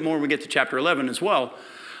deal with it more when we get to chapter 11 as well.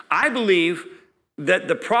 I believe that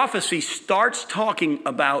the prophecy starts talking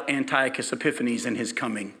about Antiochus Epiphanes and his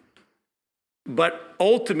coming, but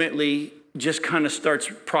ultimately just kind of starts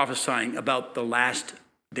prophesying about the last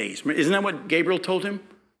days. Isn't that what Gabriel told him?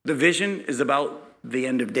 The vision is about the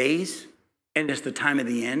end of days, and it's the time of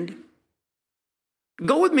the end.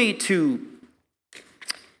 Go with me to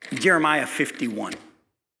Jeremiah 51.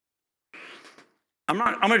 I'm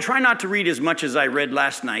going to try not to read as much as I read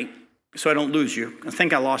last night, so I don't lose you. I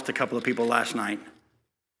think I lost a couple of people last night.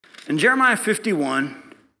 In Jeremiah 51,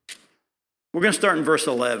 we're going to start in verse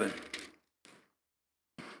 11.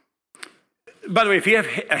 By the way, if you have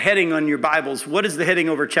a heading on your Bibles, what does the heading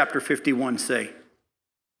over chapter 51 say?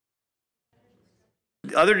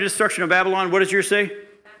 The utter destruction of Babylon, what does yours say?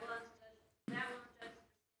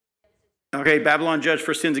 Okay, Babylon judged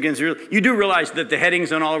for sins against Israel. You do realize that the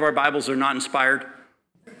headings on all of our Bibles are not inspired?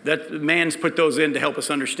 That man's put those in to help us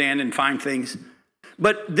understand and find things.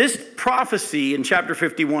 But this prophecy in chapter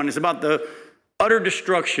 51 is about the utter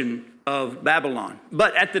destruction of Babylon.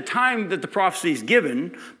 But at the time that the prophecy is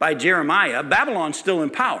given by Jeremiah, Babylon's still in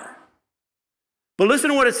power. But listen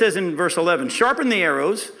to what it says in verse 11. Sharpen the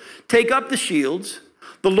arrows, take up the shields.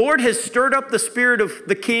 The Lord has stirred up the spirit of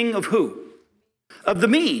the king of who? Of the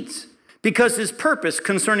Medes, because his purpose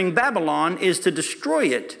concerning Babylon is to destroy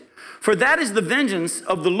it. For that is the vengeance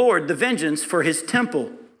of the Lord, the vengeance for his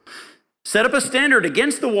temple. Set up a standard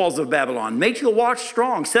against the walls of Babylon. Make your watch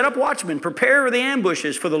strong. Set up watchmen. Prepare the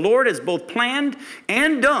ambushes. For the Lord has both planned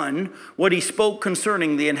and done what he spoke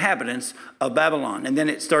concerning the inhabitants of Babylon. And then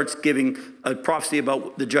it starts giving a prophecy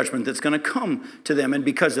about the judgment that's going to come to them, and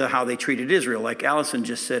because of how they treated Israel, like Allison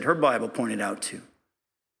just said, her Bible pointed out to.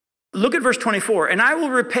 Look at verse 24. And I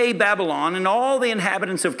will repay Babylon and all the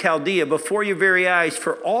inhabitants of Chaldea before your very eyes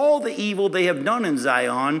for all the evil they have done in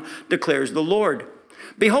Zion, declares the Lord.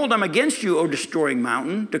 Behold, I'm against you, O destroying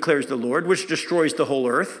mountain, declares the Lord, which destroys the whole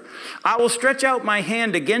earth. I will stretch out my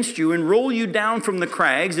hand against you and roll you down from the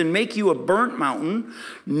crags and make you a burnt mountain.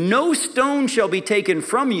 No stone shall be taken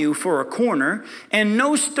from you for a corner, and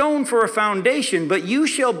no stone for a foundation, but you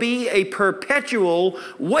shall be a perpetual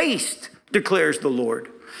waste, declares the Lord.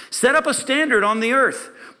 Set up a standard on the earth.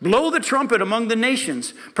 Blow the trumpet among the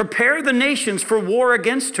nations. Prepare the nations for war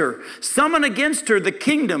against her. Summon against her the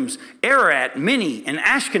kingdoms, Ararat, Minni, and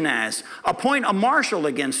Ashkenaz. Appoint a marshal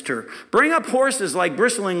against her. Bring up horses like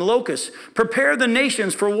bristling locusts. Prepare the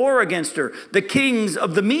nations for war against her. The kings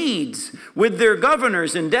of the Medes, with their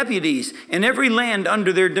governors and deputies, in every land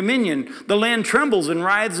under their dominion. The land trembles and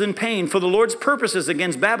writhes in pain, for the Lord's purposes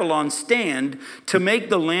against Babylon stand to make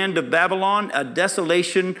the land of Babylon a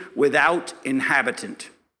desolation without inhabitant.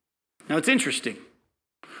 Now it's interesting.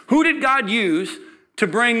 Who did God use to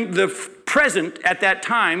bring the present at that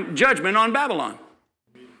time judgment on Babylon?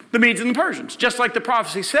 The Medes and the Persians, just like the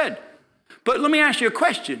prophecy said. But let me ask you a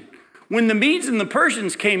question. When the Medes and the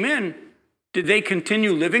Persians came in, did they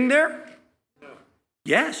continue living there? No.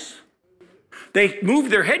 Yes. They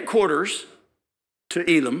moved their headquarters to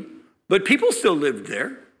Elam, but people still lived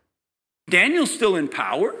there. Daniel's still in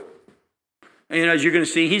power. And as you're going to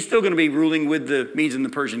see, he's still going to be ruling with the Medes and the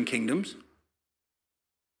Persian kingdoms.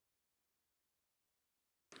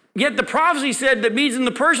 Yet the prophecy said that Medes and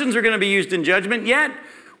the Persians are going to be used in judgment. Yet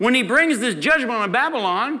when he brings this judgment on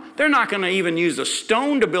Babylon, they're not going to even use a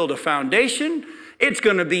stone to build a foundation. It's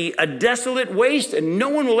going to be a desolate waste, and no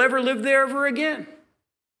one will ever live there ever again.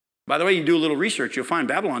 By the way, you do a little research, you'll find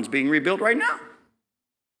Babylon's being rebuilt right now.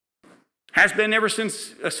 Has been ever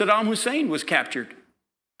since Saddam Hussein was captured.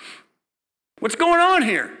 What's going on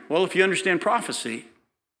here? Well, if you understand prophecy,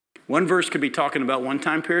 one verse could be talking about one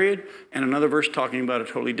time period and another verse talking about a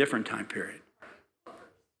totally different time period.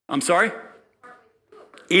 I'm sorry?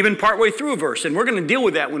 Even partway through a verse. And we're going to deal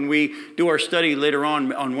with that when we do our study later on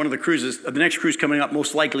one of the cruises. The next cruise coming up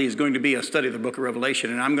most likely is going to be a study of the book of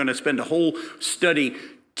Revelation. And I'm going to spend a whole study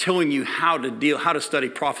telling you how to study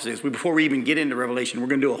prophecy. Before we even get into Revelation, we're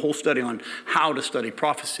going to do a whole study on how to study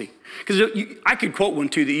prophecy. Because I could quote one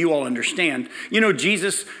too that you all understand. You know,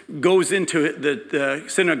 Jesus goes into the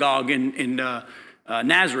synagogue in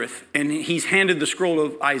Nazareth, and he's handed the scroll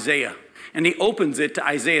of Isaiah. And he opens it to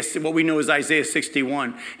Isaiah, what we know as Isaiah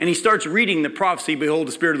 61. And he starts reading the prophecy, behold,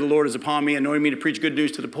 the Spirit of the Lord is upon me, anointing me to preach good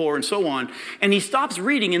news to the poor, and so on. And he stops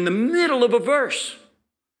reading in the middle of a verse.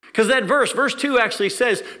 Because that verse 2 actually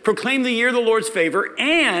says, proclaim the year of the Lord's favor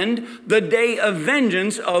and the day of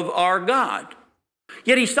vengeance of our God.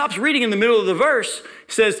 Yet he stops reading in the middle of the verse,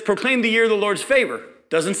 says, proclaim the year of the Lord's favor.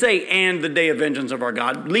 Doesn't say, and the day of vengeance of our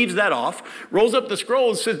God. Leaves that off, rolls up the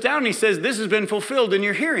scroll, sits down, and he says, this has been fulfilled in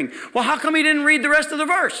your hearing. Well, how come he didn't read the rest of the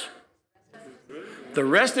verse? The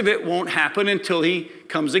rest of it won't happen until he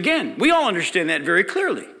comes again. We all understand that very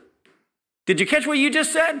clearly. Did you catch what you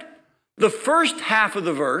just said? The first half of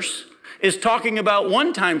the verse is talking about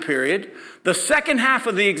one time period. The second half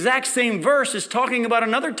of the exact same verse is talking about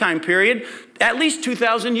another time period, at least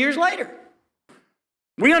 2,000 years later.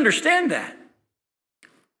 We understand that.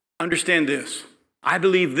 Understand this. I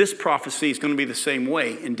believe this prophecy is going to be the same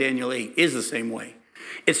way in Daniel 8, is the same way.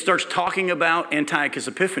 It starts talking about Antiochus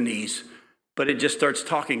Epiphanes, but it just starts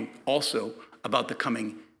talking also about the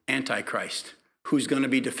coming Antichrist, who's going to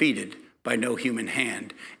be defeated by no human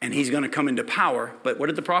hand. And he's going to come into power, but what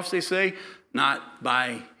did the prophecy say? Not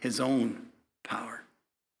by his own power.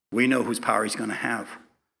 We know whose power he's going to have.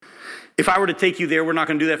 If I were to take you there, we're not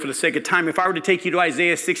going to do that for the sake of time. If I were to take you to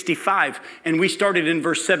Isaiah 65, and we started in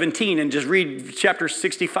verse 17, and just read chapter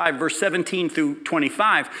 65, verse 17 through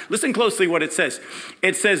 25, listen closely what it says.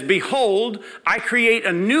 It says, behold, I create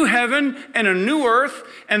a new heaven and a new earth,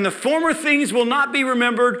 and the former things will not be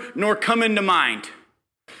remembered nor come into mind.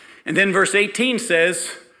 And then verse 18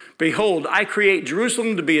 says, behold, I create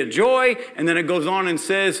Jerusalem to be a joy. And then it goes on and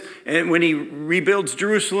says, and when he rebuilds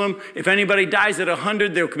Jerusalem, if anybody dies at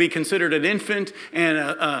 100, they'll be considered an infant. And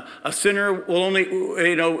a sinner will only,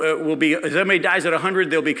 will be, if somebody dies at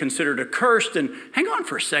 100, they'll be considered accursed. And hang on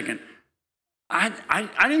for a second. I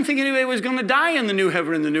didn't think anybody was going to die in the new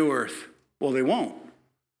heaven and the new earth. Well, they won't.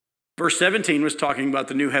 Verse 17 was talking about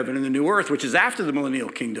the new heaven and the new earth, which is after the millennial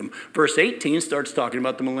kingdom. Verse 18 starts talking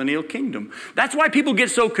about the millennial kingdom. That's why people get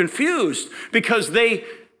so confused, because they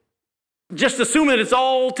just assume that it's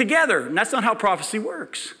all together. And that's not how prophecy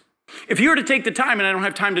works. If you were to take the time, and I don't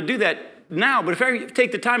have time to do that now, but if I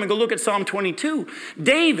take the time and go look at Psalm 22,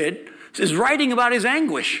 David is writing about his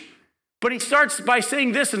anguish. But he starts by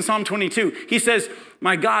saying this in Psalm 22. He says,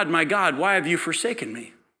 my God, why have you forsaken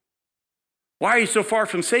me? Why are you so far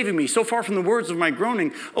from saving me, so far from the words of my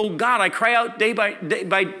groaning? Oh God, I cry out day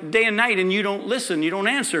and night, and you don't listen, you don't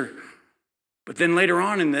answer. But then later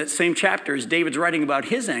on in that same chapter, as David's writing about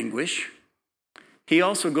his anguish, he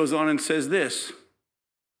also goes on and says this,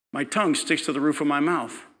 my tongue sticks to the roof of my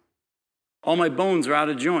mouth. All my bones are out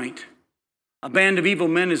of joint. A band of evil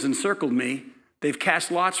men has encircled me. They've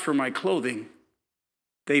cast lots for my clothing.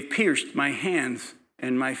 They've pierced my hands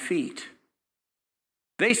and my feet.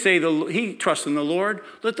 They say he trusts in the Lord.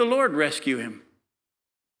 Let the Lord rescue him.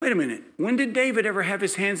 Wait a minute. When did David ever have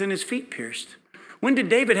his hands and his feet pierced? When did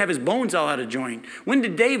David have his bones all out of joint? When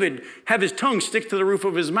did David have his tongue stick to the roof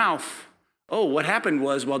of his mouth? Oh, what happened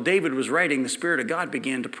was while David was writing, the Spirit of God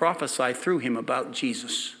began to prophesy through him about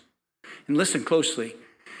Jesus. And listen closely.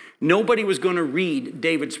 Nobody was going to read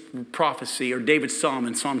David's prophecy or David's psalm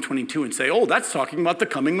in Psalm 22 and say, oh, that's talking about the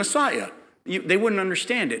coming Messiah. They wouldn't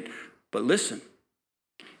understand it. But listen.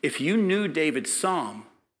 If you knew David's psalm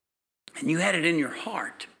and you had it in your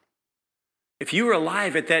heart, if you were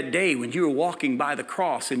alive at that day when you were walking by the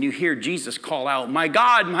cross and you hear Jesus call out, my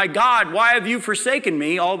God, why have you forsaken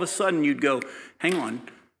me? All of a sudden you'd go, hang on,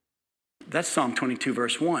 that's Psalm 22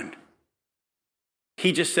 verse 1.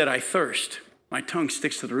 He just said, I thirst. My tongue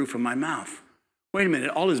sticks to the roof of my mouth. Wait a minute,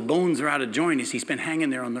 all his bones are out of joint as he's been hanging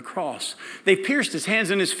there on the cross. They've pierced his hands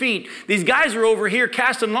and his feet. These guys are over here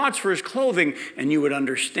casting lots for his clothing, and you would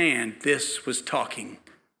understand this was talking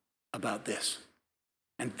about this.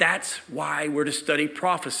 And that's why we're to study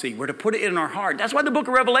prophecy. We're to put it in our heart. That's why the book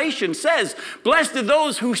of Revelation says, blessed are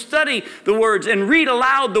those who study the words and read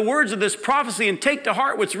aloud the words of this prophecy and take to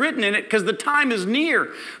heart what's written in it, because the time is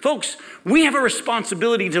near. Folks, we have a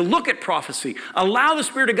responsibility to look at prophecy, allow the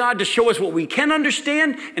Spirit of God to show us what we can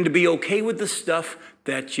understand, and to be okay with the stuff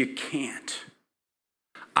that you can't.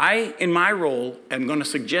 I, in my role, am going to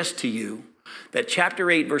suggest to you that chapter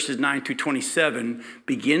 8, verses 9 through 27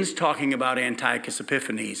 begins talking about Antiochus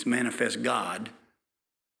Epiphanes, manifest God,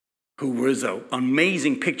 who was an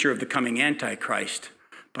amazing picture of the coming Antichrist.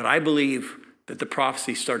 But I believe that the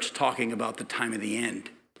prophecy starts talking about the time of the end,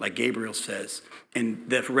 like Gabriel says. And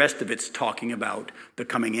the rest of it's talking about the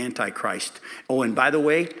coming Antichrist. Oh, and by the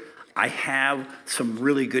way, I have some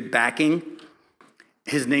really good backing.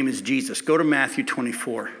 His name is Jesus. Go to Matthew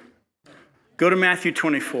 24. Go to Matthew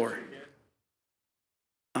 24.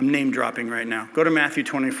 I'm name dropping right now. Go to Matthew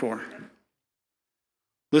 24.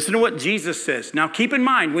 Listen to what Jesus says. Now keep in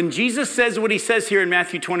mind, when Jesus says what he says here in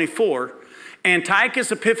Matthew 24,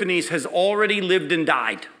 Antiochus Epiphanes has already lived and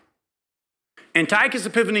died. Antiochus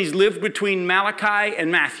Epiphanes lived between Malachi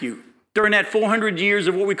and Matthew. During that 400 years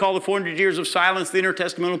of what we call the 400 years of silence, the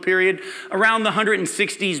intertestamental period, around the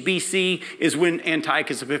 160s BC is when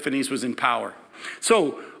Antiochus Epiphanes was in power.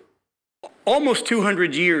 So almost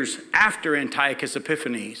 200 years after Antiochus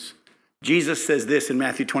Epiphanes, Jesus says this in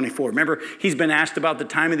Matthew 24. Remember, he's been asked about the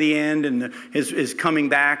time of the end and his coming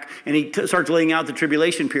back, and he starts laying out the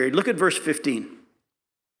tribulation period. Look at verse 15.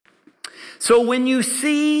 So when you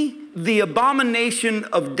see the abomination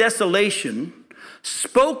of desolation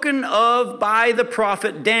spoken of by the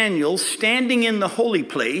prophet Daniel standing in the holy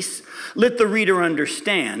place, let the reader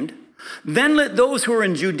understand. Then let those who are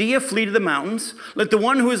in Judea flee to the mountains. Let the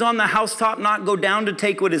one who is on the housetop not go down to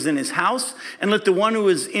take what is in his house. And let the one who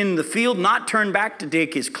is in the field not turn back to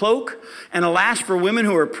take his cloak. And alas for women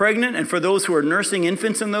who are pregnant and for those who are nursing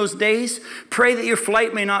infants in those days. Pray that your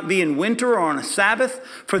flight may not be in winter or on a Sabbath.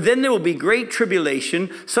 For then there will be great tribulation,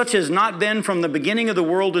 such as not been from the beginning of the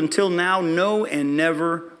world until now, no, and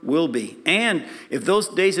never will be. And if those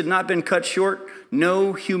days had not been cut short,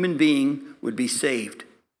 no human being would be saved.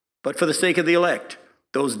 But for the sake of the elect,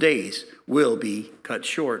 those days will be cut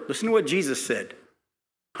short. Listen to what Jesus said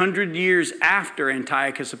 100 years after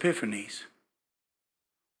Antiochus Epiphanes.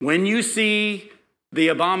 When you see the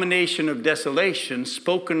abomination of desolation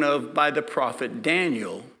spoken of by the prophet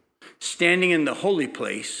Daniel standing in the holy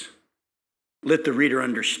place, let the reader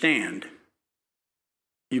understand.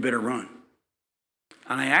 You better run.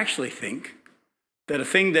 And I actually think that a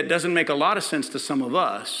thing that doesn't make a lot of sense to some of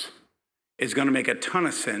us is going to make a ton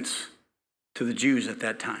of sense to the Jews at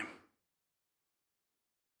that time.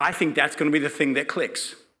 I think that's going to be the thing that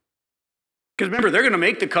clicks. Because remember, they're going to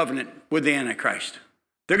make the covenant with the Antichrist.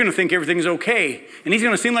 They're going to think everything's okay. And he's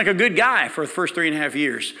going to seem like a good guy for the first 3.5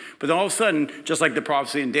 years. But then all of a sudden, just like the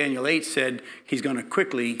prophecy in Daniel 8 said, he's going to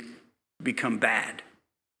quickly become bad.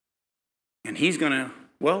 And he's going to,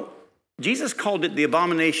 well, Jesus called it the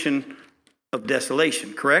abomination of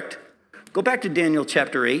desolation, correct? Go back to Daniel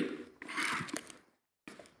chapter 8.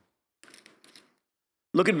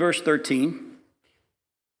 Look at verse 13.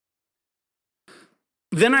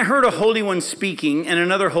 Then I heard a holy one speaking, and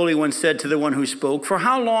another holy one said to the one who spoke, for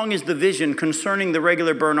how long is the vision concerning the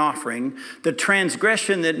regular burnt offering, the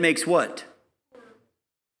transgression that makes what?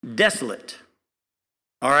 Desolate.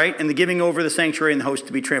 All right, and the giving over the sanctuary and the host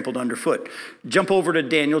to be trampled underfoot. Jump over to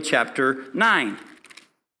Daniel chapter 9.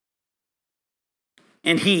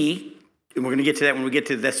 And we're going to get to that when we get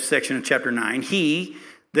to this section of chapter 9. He,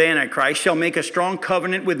 the Antichrist, shall make a strong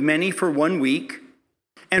covenant with many for 1 week.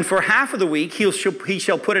 And for half of the week he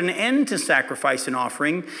shall put an end to sacrifice and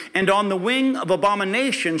offering. And on the wing of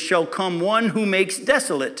abomination shall come one who makes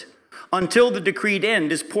desolate, until the decreed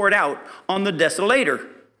end is poured out on the desolator.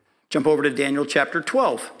 Jump over to Daniel chapter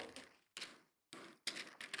 12.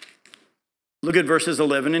 Look at verses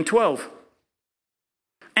 11 and 12.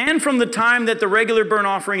 And from the time that the regular burnt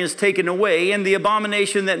offering is taken away and the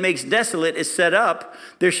abomination that makes desolate is set up,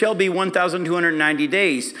 there shall be 1,290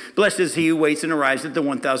 days. Blessed is he who waits and arrives at the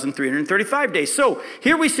 1,335 days. So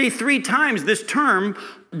here we see 3 times this term,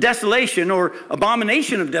 desolation or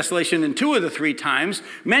abomination of desolation, in 2 of the 3 times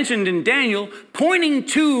mentioned in Daniel, pointing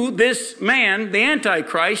to this man, the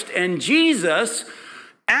Antichrist, and Jesus,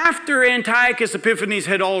 after Antiochus Epiphanes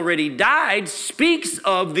had already died, speaks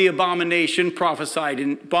of the abomination prophesied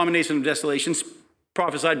in abomination of desolation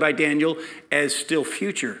prophesied by Daniel as still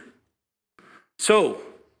future. So,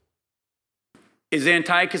 is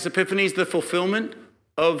Antiochus Epiphanes the fulfillment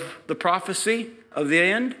of the prophecy of the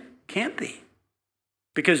end? Can't be.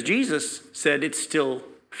 Because Jesus said it's still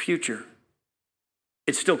future.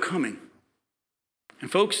 It's still coming. And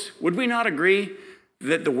folks, would we not agree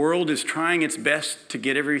that the world is trying its best to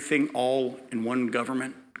get everything all in one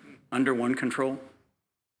government, under one control?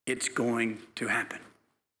 It's going to happen.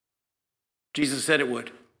 Jesus said it would.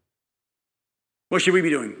 What should we be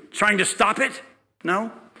doing? Trying to stop it?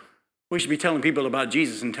 No. We should be telling people about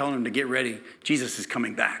Jesus and telling them to get ready. Jesus is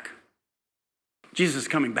coming back. Jesus is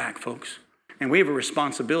coming back, folks. And we have a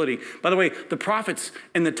responsibility. By the way, the prophets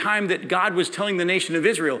in the time that God was telling the nation of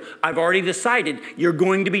Israel, I've already decided you're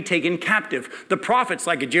going to be taken captive. The prophets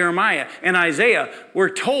like Jeremiah and Isaiah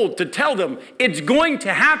were told to tell them, it's going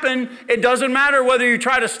to happen. It doesn't matter whether you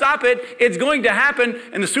try to stop it. It's going to happen.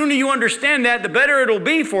 And the sooner you understand that, the better it'll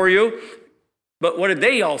be for you. But what did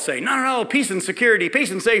they all say? No, peace and security,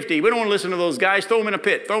 peace and safety. We don't want to listen to those guys. Throw them in a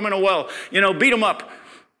pit, throw them in a well, beat them up.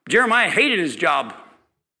 Jeremiah hated his job.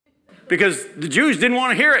 because the Jews didn't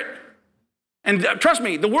want to hear it. And trust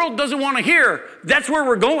me, the world doesn't want to hear that's where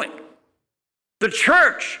we're going. The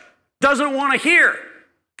church doesn't want to hear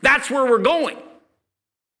that's where we're going.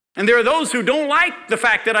 And there are those who don't like the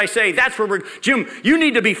fact that I say that's where we're, Jim, you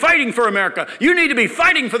need to be fighting for America. You need to be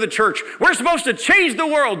fighting for the church. We're supposed to change the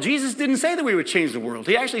world. Jesus didn't say that we would change the world.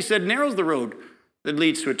 He actually said, narrow's the road that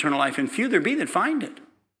leads to eternal life, and few there be that find it.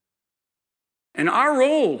 And our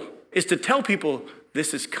role is to tell people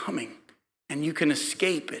this is coming, and you can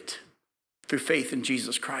escape it through faith in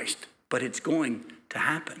Jesus Christ, but it's going to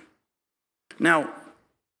happen. Now,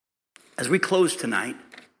 as we close tonight,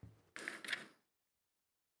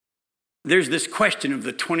 there's this question of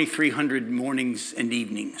the 2,300 mornings and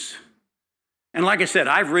evenings. And like I said,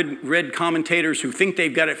 I've read commentators who think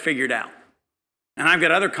they've got it figured out. And I've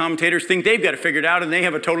got other commentators who think they've got it figured out and they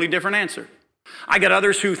have a totally different answer. I got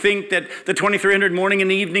others who think that the 2,300 morning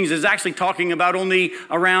and evenings is actually talking about only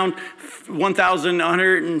around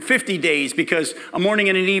 1,150 days, because a morning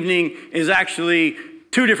and an evening is actually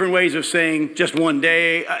two different ways of saying just one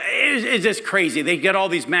day. It's just crazy. They get all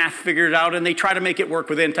these math figured out and they try to make it work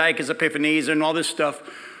with Antiochus Epiphanes and all this stuff.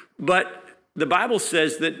 But the Bible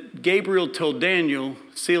says that Gabriel told Daniel,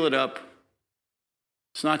 seal it up.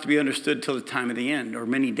 It's not to be understood till the time of the end, or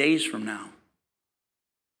many days from now.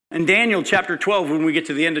 In Daniel chapter 12, when we get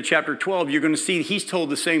to the end of chapter 12, you're going to see he's told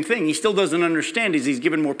the same thing. He still doesn't understand as he's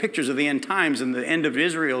given more pictures of the end times and the end of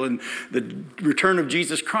Israel and the return of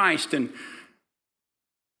Jesus Christ, and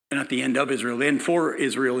not the end of Israel, the end for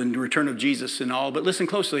Israel and the return of Jesus and all. But listen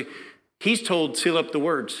closely. He's told, seal up the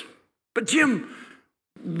words. But Jim,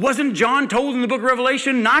 wasn't John told in the book of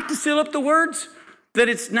Revelation not to seal up the words? That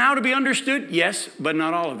it's now to be understood? Yes, but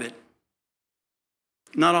not all of it.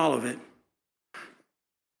 Not all of it.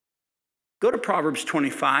 Go to Proverbs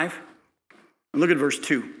 25 and look at verse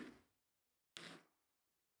 2.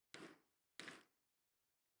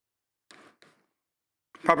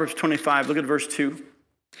 Proverbs 25, look at verse 2.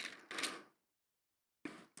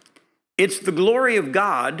 It's the glory of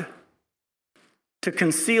God to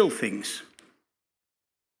conceal things,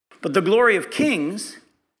 but the glory of kings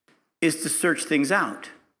is to search things out.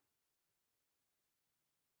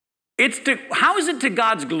 How is it to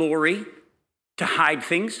God's glory to hide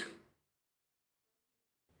things?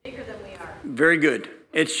 Bigger than we are. Very good.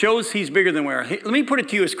 It shows he's bigger than we are. Let me put it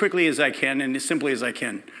to you as quickly as I can and as simply as I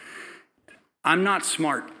can. I'm not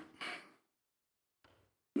smart.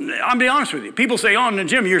 I'll be honest with you. People say, oh, no,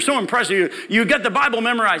 Jim, you're so impressive. You got the Bible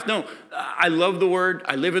memorized. No, I love the Word.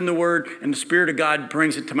 I live in the Word. And the Spirit of God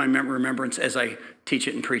brings it to my remembrance as I teach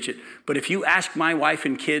it and preach it. But if you ask my wife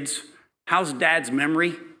and kids, how's Dad's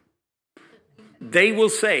memory? They will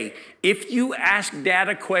say, if you ask Dad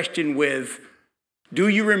a question with, do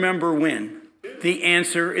you remember when? The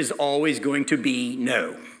answer is always going to be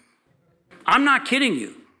no. I'm not kidding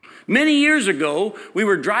you. Many years ago, we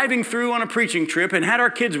were driving through on a preaching trip and had our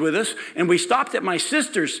kids with us, and we stopped at my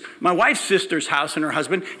wife's sister's house and her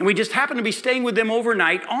husband, and we just happened to be staying with them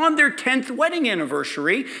overnight on their 10th wedding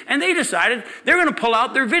anniversary, and they decided they're going to pull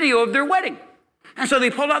out their video of their wedding. And so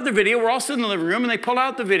they pulled out the video. We're all sitting in the living room, and they pull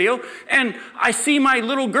out the video, and I see my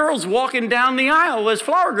little girls walking down the aisle as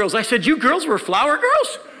flower girls. I said, you girls were flower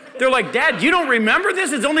girls? They're like, Dad, you don't remember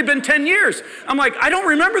this? It's only been 10 years. I'm like, I don't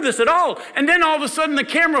remember this at all. And then all of a sudden the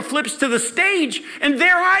camera flips to the stage, and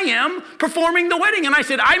there I am performing the wedding. And I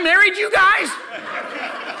said, I married you guys?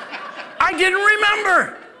 I didn't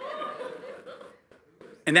remember.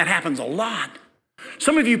 And that happens a lot.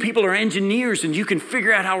 Some of you people are engineers, and you can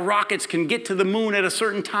figure out how rockets can get to the moon at a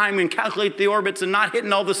certain time and calculate the orbits and not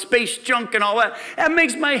hitting all the space junk and all that. That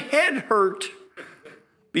makes my head hurt.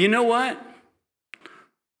 But you know what?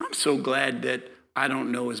 I'm so glad that I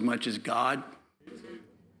don't know as much as God.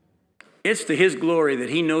 It's to his glory that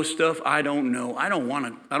he knows stuff I don't know. I don't want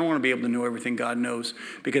to be able to know everything God knows,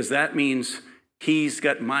 because that means he's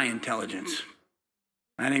got my intelligence.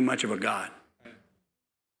 That ain't much of a God.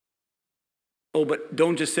 Oh, but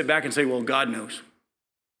don't just sit back and say, well, God knows.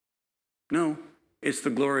 No, it's the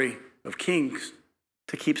glory of kings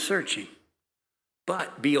to keep searching.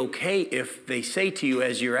 But be okay if they say to you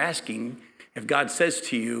as you're asking, if God says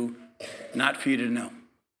to you, not for you to know.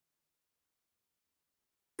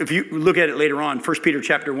 If you look at it later on, 1 Peter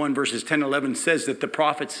chapter 1, verses 10 and 11 says that the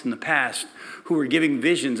prophets in the past who were giving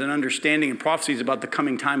visions and understanding and prophecies about the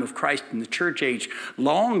coming time of Christ in the church age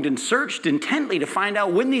longed and searched intently to find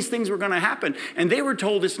out when these things were going to happen. And they were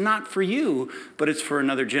told it's not for you, but it's for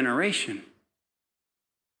another generation.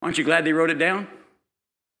 Aren't you glad they wrote it down?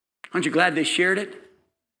 Aren't you glad they shared it?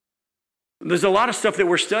 There's a lot of stuff that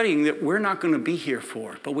we're studying that we're not going to be here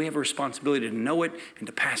for, but we have a responsibility to know it and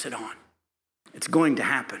to pass it on. It's going to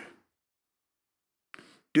happen.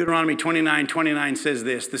 Deuteronomy 29:29 says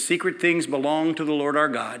this, the secret things belong to the Lord our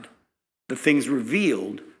God, the things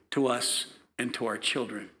revealed to us and to our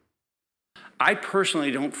children. I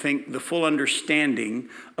personally don't think the full understanding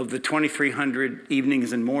of the 2300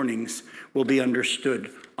 evenings and mornings will be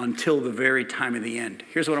understood until the very time of the end.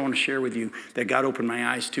 Here's what I want to share with you that God opened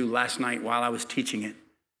my eyes to last night while I was teaching it.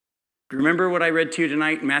 Remember what I read to you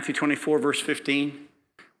tonight in Matthew 24, verse 15?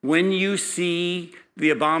 When you see the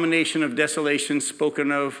abomination of desolation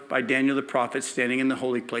spoken of by Daniel the prophet standing in the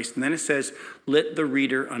holy place, and then it says, let the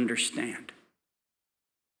reader understand.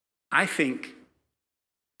 I think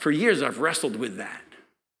for years I've wrestled with that.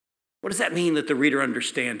 What does that mean, let the reader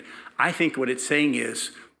understand? I think what it's saying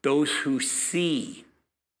is those who see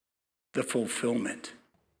the fulfillment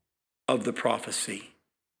of the prophecy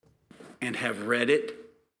and have read it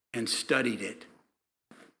and studied it,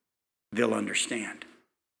 they'll understand.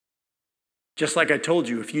 Just like I told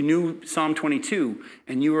you, if you knew Psalm 22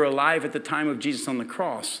 and you were alive at the time of Jesus on the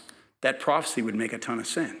cross, that prophecy would make a ton of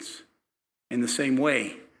sense. In the same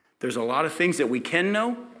way, there's a lot of things that we can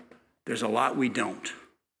know, there's a lot we don't.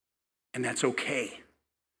 And that's okay,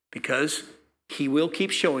 because he will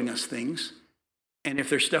keep showing us things. And if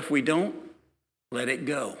there's stuff we don't, let it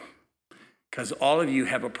go. Because all of you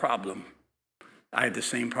have a problem. I have the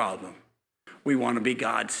same problem. We want to be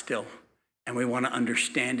God still, and we want to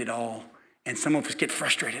understand it all. And some of us get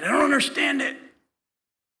frustrated. I don't understand it.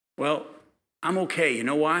 Well, I'm okay. You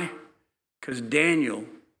know why? Because Daniel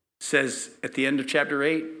says at the end of chapter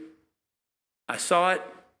 8, I saw it,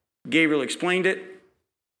 Gabriel explained it,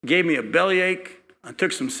 gave me a bellyache, I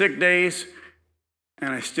took some sick days,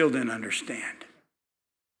 and I still didn't understand.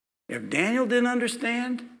 If Daniel didn't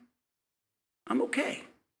understand, I'm okay.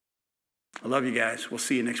 I love you guys. We'll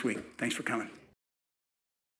see you next week. Thanks for coming.